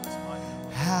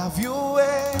 Have your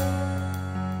way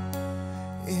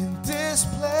in this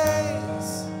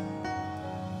place.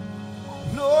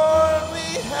 Lord, we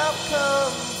have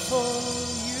come for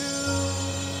you.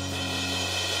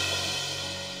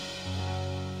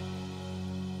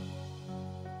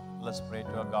 Let's pray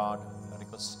to our God and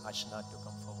request Ashna to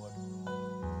come forward.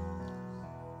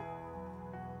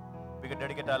 We can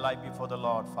dedicate our life before the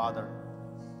Lord. Father,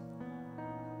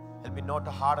 help me not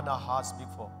to harden our hearts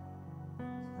before.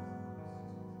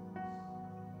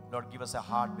 Lord, give us a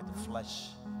heart with flesh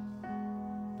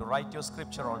to write your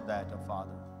scripture on that, oh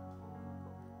Father.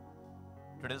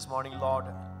 Today, this morning, Lord,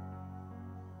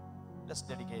 let's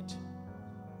dedicate.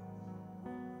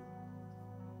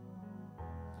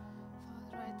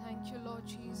 Father, I thank you, Lord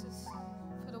Jesus,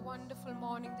 for the wonderful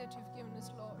morning that you've given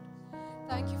us, Lord.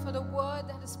 Thank you for the word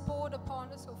that is poured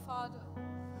upon us, oh Father.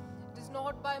 It is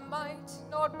not by might,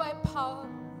 not by power,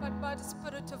 but by the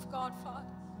Spirit of God, Father.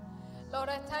 Lord,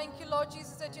 I thank you, Lord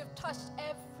Jesus, that you have touched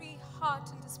every heart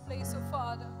in this place, oh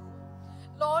Father.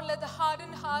 Lord, let the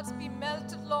hardened hearts be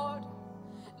melted, Lord.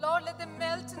 Lord, let them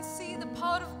melt and see the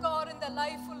power of God in their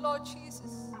life, oh Lord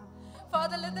Jesus.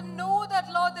 Father, let them know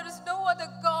that, Lord, there is no other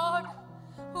God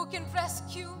who can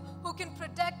rescue, who can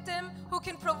protect them, who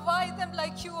can provide them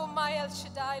like you, oh my El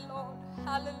Shaddai, Lord.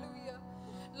 Hallelujah.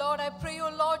 Lord, I pray, oh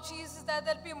Lord Jesus, that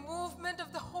there'll be a movement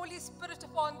of the Holy Spirit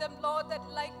upon them, Lord, that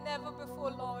like never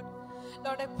before, Lord.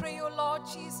 Lord, I pray, oh Lord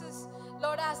Jesus,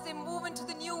 Lord, as they move into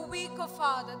the new week, oh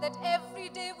Father, that every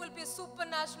day will be a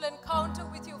supernatural encounter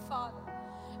with you, Father.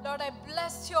 Lord, I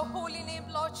bless your holy name,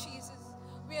 Lord Jesus.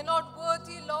 We are not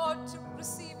worthy, Lord, to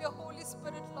receive your Holy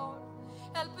Spirit, Lord.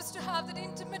 Help us to have that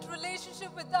intimate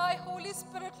relationship with thy Holy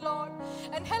Spirit, Lord.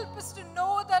 And help us to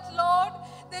know that, Lord,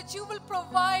 that you will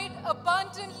provide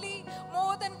abundantly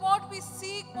more than what we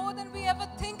seek, more than we ever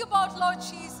think about, Lord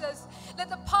Jesus. Let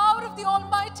the power of the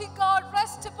Almighty God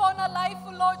rest upon our life,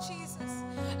 O Lord Jesus.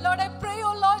 Lord, I pray,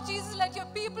 O Lord Jesus, let your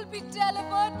people be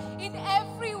delivered in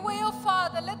every way, O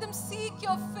Father. Let them seek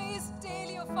your face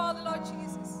daily, O Father, Lord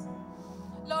Jesus.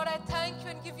 Lord, I thank you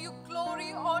and give you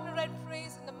glory, honor, and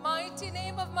praise. In the mighty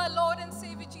name of my Lord and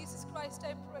Savior Jesus Christ,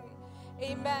 I pray.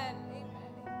 Amen.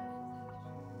 Amen.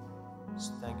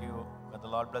 So thank you. May the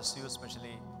Lord bless you,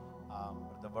 especially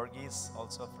Brother Varghese,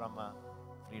 also from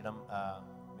Freedom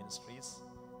Ministries,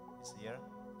 is here.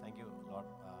 Thank you, Lord.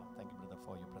 Thank you, brother,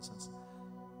 for your presence.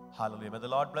 Hallelujah. May the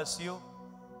Lord bless you.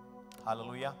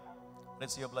 Hallelujah.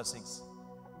 Receive your blessings.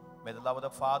 May the love of the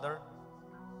Father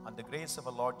and the grace of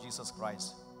our Lord Jesus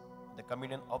Christ, the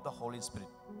communion of the Holy Spirit,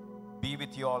 be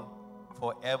with you all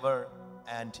forever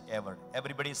and ever.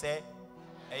 Everybody say,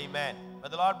 Amen. May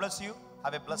the Lord bless you.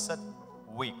 Have a blessed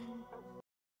week.